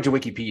is according to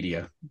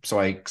Wikipedia, so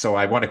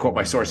I want to quote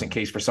my source in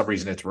case for some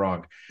reason it's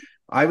wrong.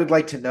 I would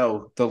like to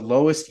know the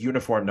lowest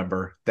uniform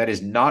number that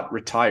is not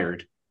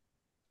retired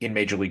in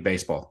Major League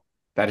Baseball.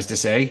 That is to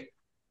say,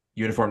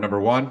 uniform number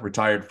 1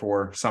 retired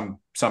for some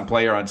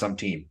player on some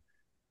team.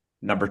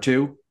 Number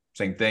 2,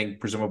 same thing,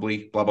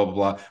 presumably, blah, blah, blah,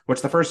 blah.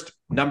 What's the first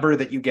number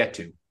that you get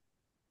to?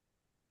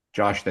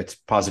 Josh, that's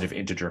positive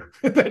integer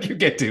that you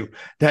get to.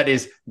 That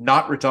is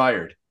not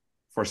retired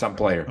for some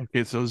player.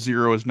 Okay, so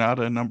 0 is not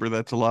a number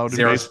that's allowed in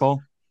Zero's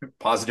baseball?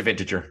 Positive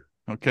integer.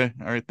 Okay,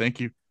 all right, thank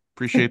you.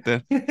 Appreciate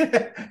that.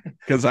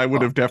 Because I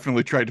would have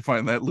definitely tried to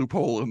find that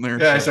loophole in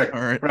there. Yeah, so, sure.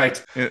 All right.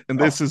 Right. And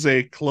this is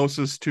a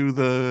closest to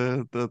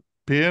the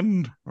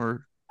pin,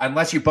 or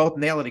unless you both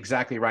nail it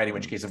exactly right, in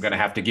which case I'm going to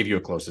have to give you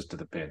a closest to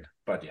the pin.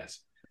 But yes.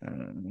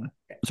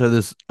 So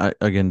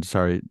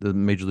the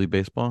Major League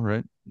Baseball,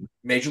 right?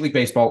 Major League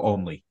Baseball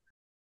only.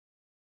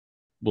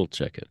 We'll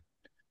check it.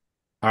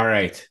 All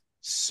right.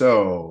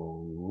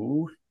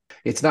 So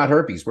it's not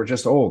herpes. We're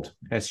just old.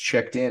 Has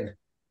checked in.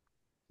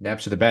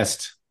 Naps are the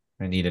best.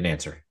 I need an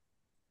answer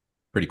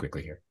pretty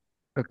quickly here.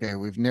 Okay,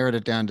 we've narrowed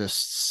it down to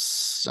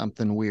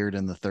something weird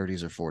in the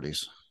 30s or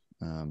 40s.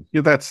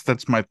 Yeah,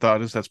 that's my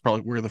thought, is that's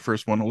probably where the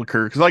first one will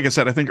occur. Because like I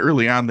said, I think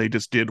early on they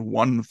just did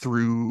 1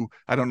 through,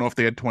 I don't know if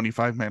they had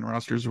 25-man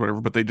rosters or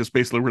whatever, but they just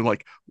basically were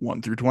like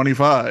 1 through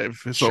 25.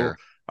 So Sure.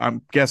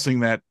 I'm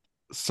guessing that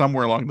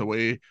somewhere along the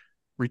way,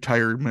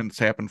 retirements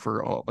happen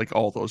for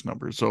all those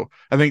numbers. So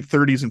I think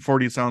 30s and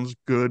 40s sounds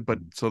good, but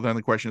so then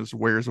the question is,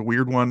 where's a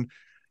weird one?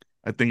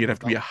 I think it'd have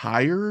to be a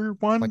higher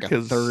one. Like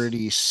a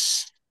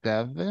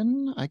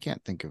 37? I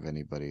can't think of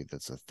anybody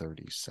that's a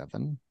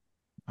 37.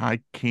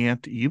 I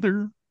can't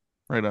either,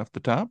 right off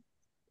the top.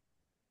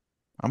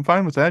 I'm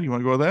fine with that. You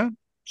want to go with that?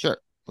 Sure.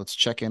 Let's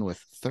check in with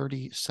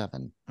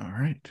 37. All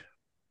right.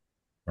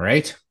 All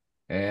right.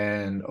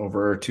 And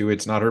over to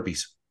It's Not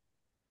Herpes.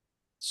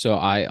 So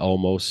I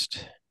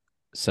almost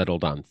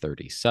settled on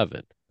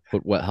 37.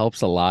 But what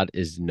helps a lot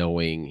is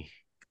knowing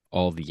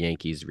all the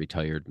Yankees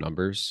retired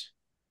numbers.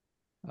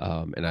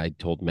 And I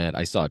told Matt,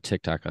 I saw a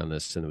TikTok on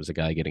this, and there was a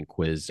guy getting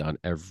quizzed on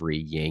every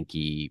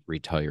Yankee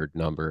retired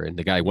number. And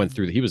the guy went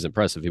through, he was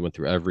impressive. He went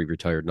through every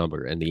retired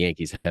number, and the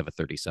Yankees have a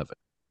 37.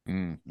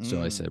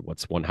 So I said,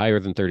 what's one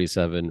higher than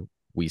 37?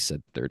 We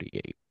said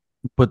 38.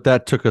 But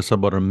that took us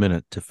about a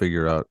minute to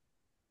figure out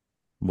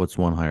what's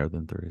one higher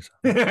than 37.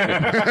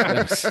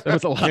 That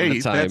was a lot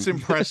of time. That's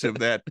impressive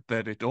that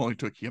it only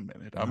took you a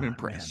minute. I'm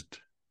impressed.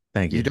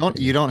 Thank you.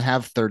 You don't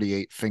have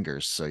 38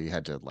 fingers, so you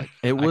had to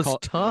It was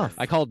tough.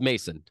 I called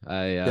Mason.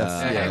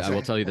 I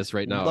will tell you this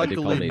right now. Luckily, I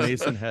did call Mason.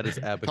 Mason had his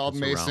abacus called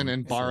Mason around,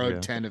 and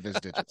borrowed so, 10 of his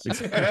digits.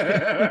 He's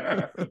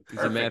a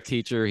math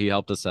teacher. He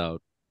helped us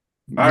out.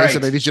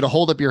 Mason, I need you to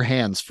hold up your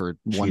hands for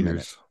 1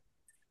 minute.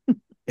 I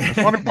was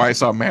wondering why I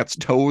saw Matt's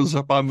toes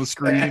up on the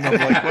screen. I'm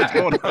like, what's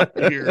going on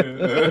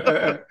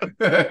here?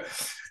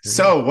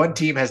 So one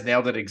team has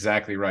nailed it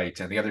exactly right,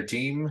 and the other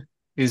team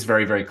is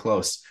very, very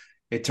close.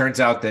 It turns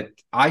out that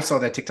I saw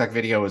that TikTok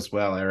video as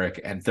well, Eric,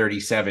 and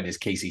 37 is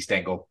Casey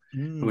Stengel,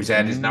 who's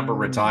had his number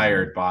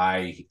retired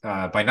by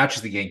not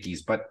just the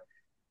Yankees, but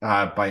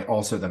by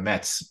also the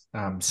Mets.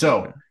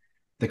 So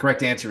the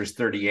correct answer is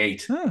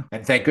 38.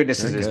 And thank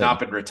goodness it has not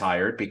been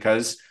retired,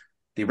 because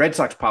the Red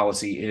Sox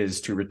policy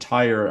is to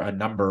retire a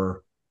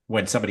number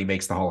when somebody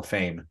makes the Hall of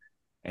Fame.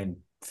 And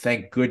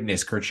thank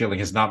goodness Curt Schilling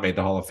has not made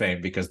the Hall of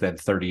Fame, because then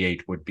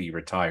 38 would be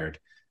retired.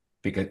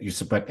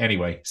 But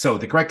anyway, so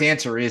the correct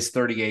answer is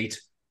 38.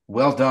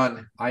 Well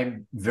done.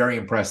 I'm very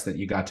impressed that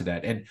you got to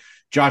that. And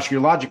Josh,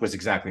 your logic was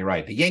exactly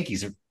right. The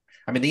Yankees are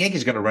going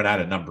to run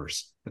out of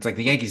numbers. It's like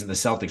the Yankees and the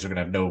Celtics are going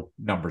to have no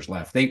numbers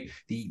left. The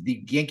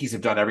Yankees have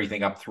done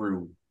everything up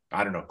through,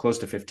 I don't know, close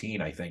to 15,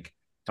 I think.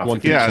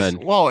 Yes.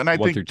 Well, and I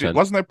think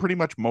wasn't that pretty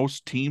much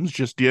most teams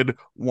just did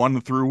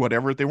 1 through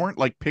whatever? They weren't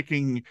like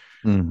picking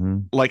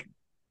like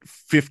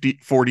 50,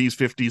 40s,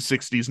 50s,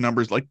 60s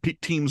numbers. Like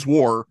teams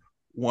wore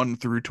 1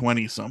 through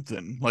 20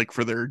 something, like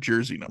for their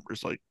jersey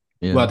numbers. Like,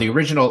 well, the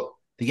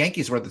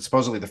Yankees were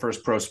supposedly the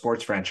first pro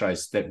sports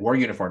franchise that wore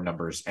uniform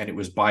numbers, and it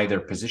was by their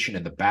position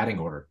in the batting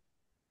order.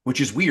 which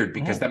is weird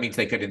because that means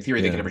they could, in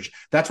theory, they could never.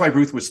 That's why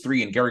Ruth was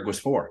 3 and Gehrig was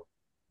 4.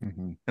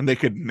 Mm-hmm. And they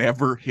could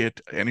never hit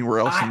anywhere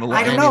else in the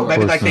line. I don't know.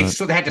 Maybe like they had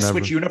to Never.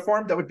 switch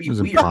uniform. That would be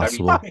weird.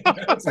 Impossible. I mean,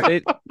 it's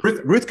like,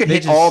 Ruth could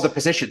hit all the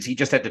positions. He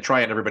just had to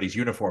try on everybody's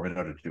uniform in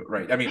order to do it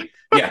right. I mean,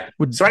 yeah.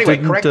 So anyway,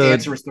 correct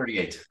answer is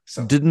 38.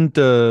 So Didn't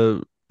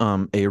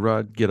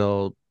A-Rod get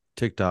all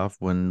ticked off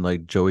when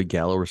like Joey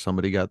Gallo or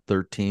somebody got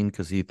 13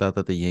 because he thought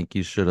that the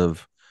Yankees should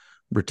have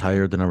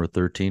retired the number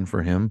 13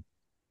 for him?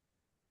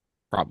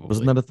 Probably.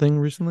 Wasn't that a thing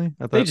recently?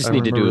 I thought They just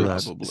need to do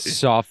that.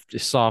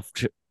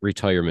 soft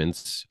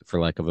retirements, for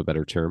lack of a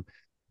better term.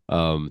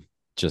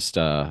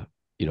 Retire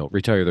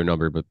their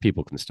number, but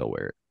people can still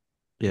wear it.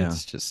 Yeah.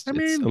 It's just, I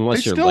mean,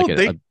 unless you're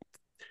like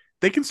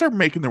they can start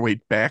making their way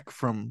back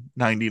from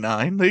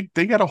 99.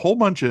 They got a whole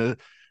bunch of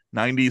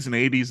 90s and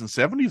 80s and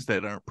 70s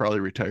that aren't probably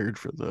retired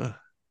for the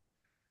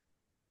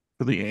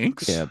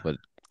Yanks. Yeah, but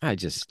I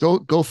just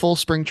Go full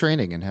spring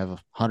training and have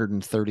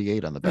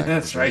 138 on the back.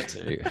 that's right.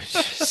 000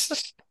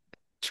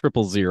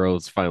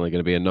 is finally going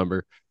to be a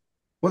number.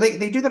 Well,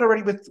 they do that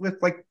already with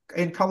like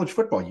in college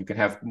football. You can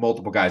have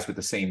multiple guys with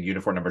the same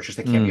uniform number, just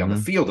they can't be on the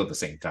field at the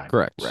same time.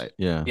 Correct. Right.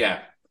 Yeah. Yeah.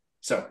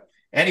 So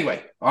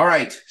anyway, all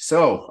right.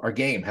 So our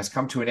game has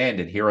come to an end,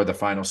 and here are the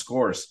final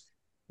scores.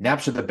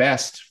 Naps are the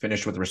best,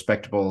 finished with a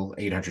respectable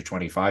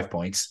 825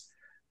 points.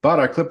 But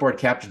our clipboard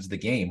captains of the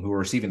game, who are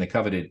receiving the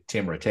coveted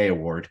Tim Rattay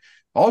Award,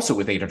 also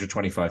with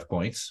 825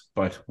 points,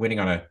 but winning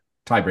on a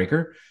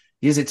tiebreaker,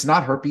 is It's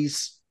Not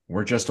Herpes,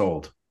 We're Just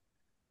Old.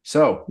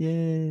 So,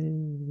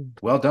 Yay.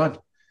 well done.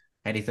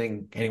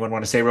 Anyone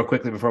want to say real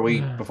quickly before we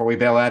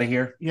bail out of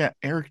here? Yeah,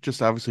 Eric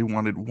just obviously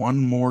wanted one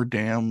more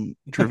damn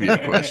trivia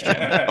question.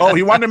 Oh,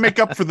 he wanted to make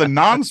up for the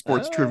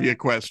non-sports trivia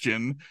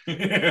question.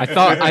 I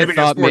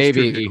thought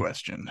maybe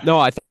question. No,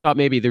 I thought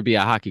maybe there'd be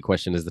a hockey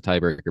question as the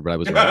tiebreaker, but I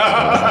was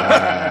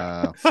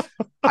wrong.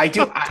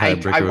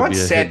 I once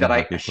said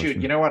that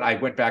question. you know what? I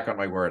went back on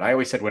my word. I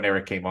always said when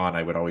Eric came on,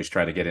 I would always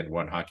try to get in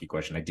one hockey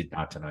question. I did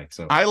not tonight.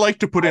 So I like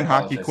to put in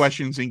hockey apologize.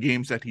 questions in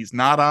games that he's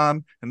not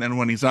on, and then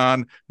when he's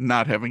on,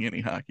 not having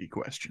any hocky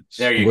questions.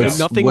 There you There's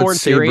go. nothing What more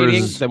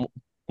infuriating Sabres- than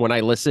when I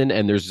listen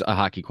and there's a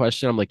hockey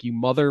question. I'm like, you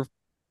mother.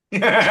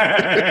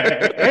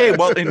 Hey,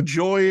 well,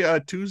 enjoy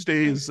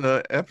Tuesday's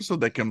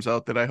episode that comes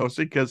out that I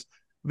hosted, because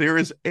there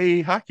is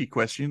a hockey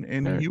question,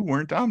 and you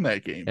weren't on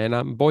that game. And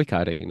I'm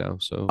boycotting now.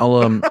 So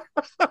I'll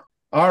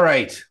All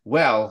right.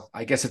 Well,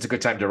 I guess it's a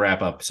good time to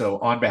wrap up. So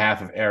on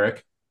behalf of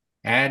Eric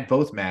and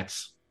both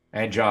Matts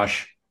and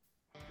Josh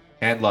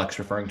and Lux,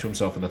 referring to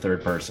himself in the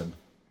third person,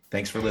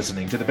 thanks for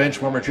listening to the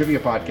Benchwarmer Trivia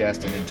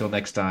Podcast. And until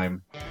next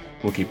time,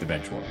 we'll keep the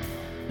bench warm.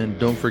 and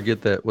don't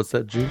forget that. What's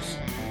that juice?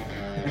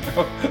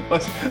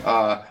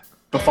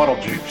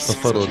 Befuddled juice.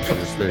 Befuddled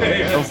juice. There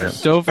you go. Yeah.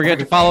 don't forget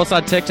to follow us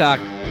on TikTok.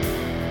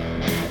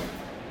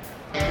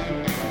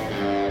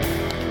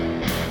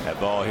 That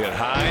ball hit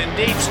high and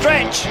deep.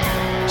 Stretch!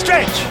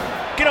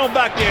 Get on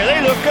back there.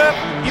 They look up.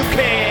 You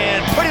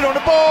can put it on the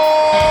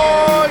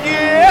board.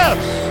 Yes!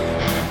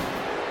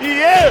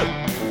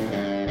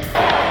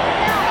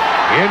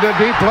 Into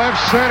deep left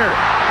center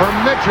for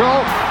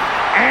Mitchell.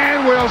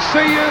 And we'll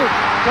see you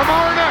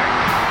tomorrow night.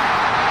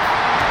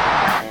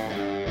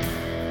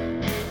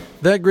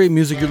 That great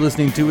music you're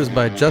listening to is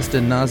by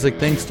Justin Nozick.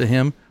 Thanks to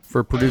him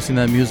for producing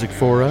that music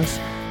for us.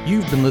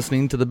 You've been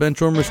listening to the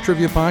Benchwarmers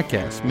Trivia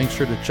Podcast. Make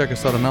sure to check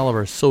us out on all of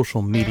our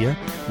social media.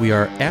 We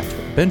are at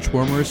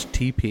Benchwarmers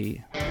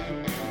TP.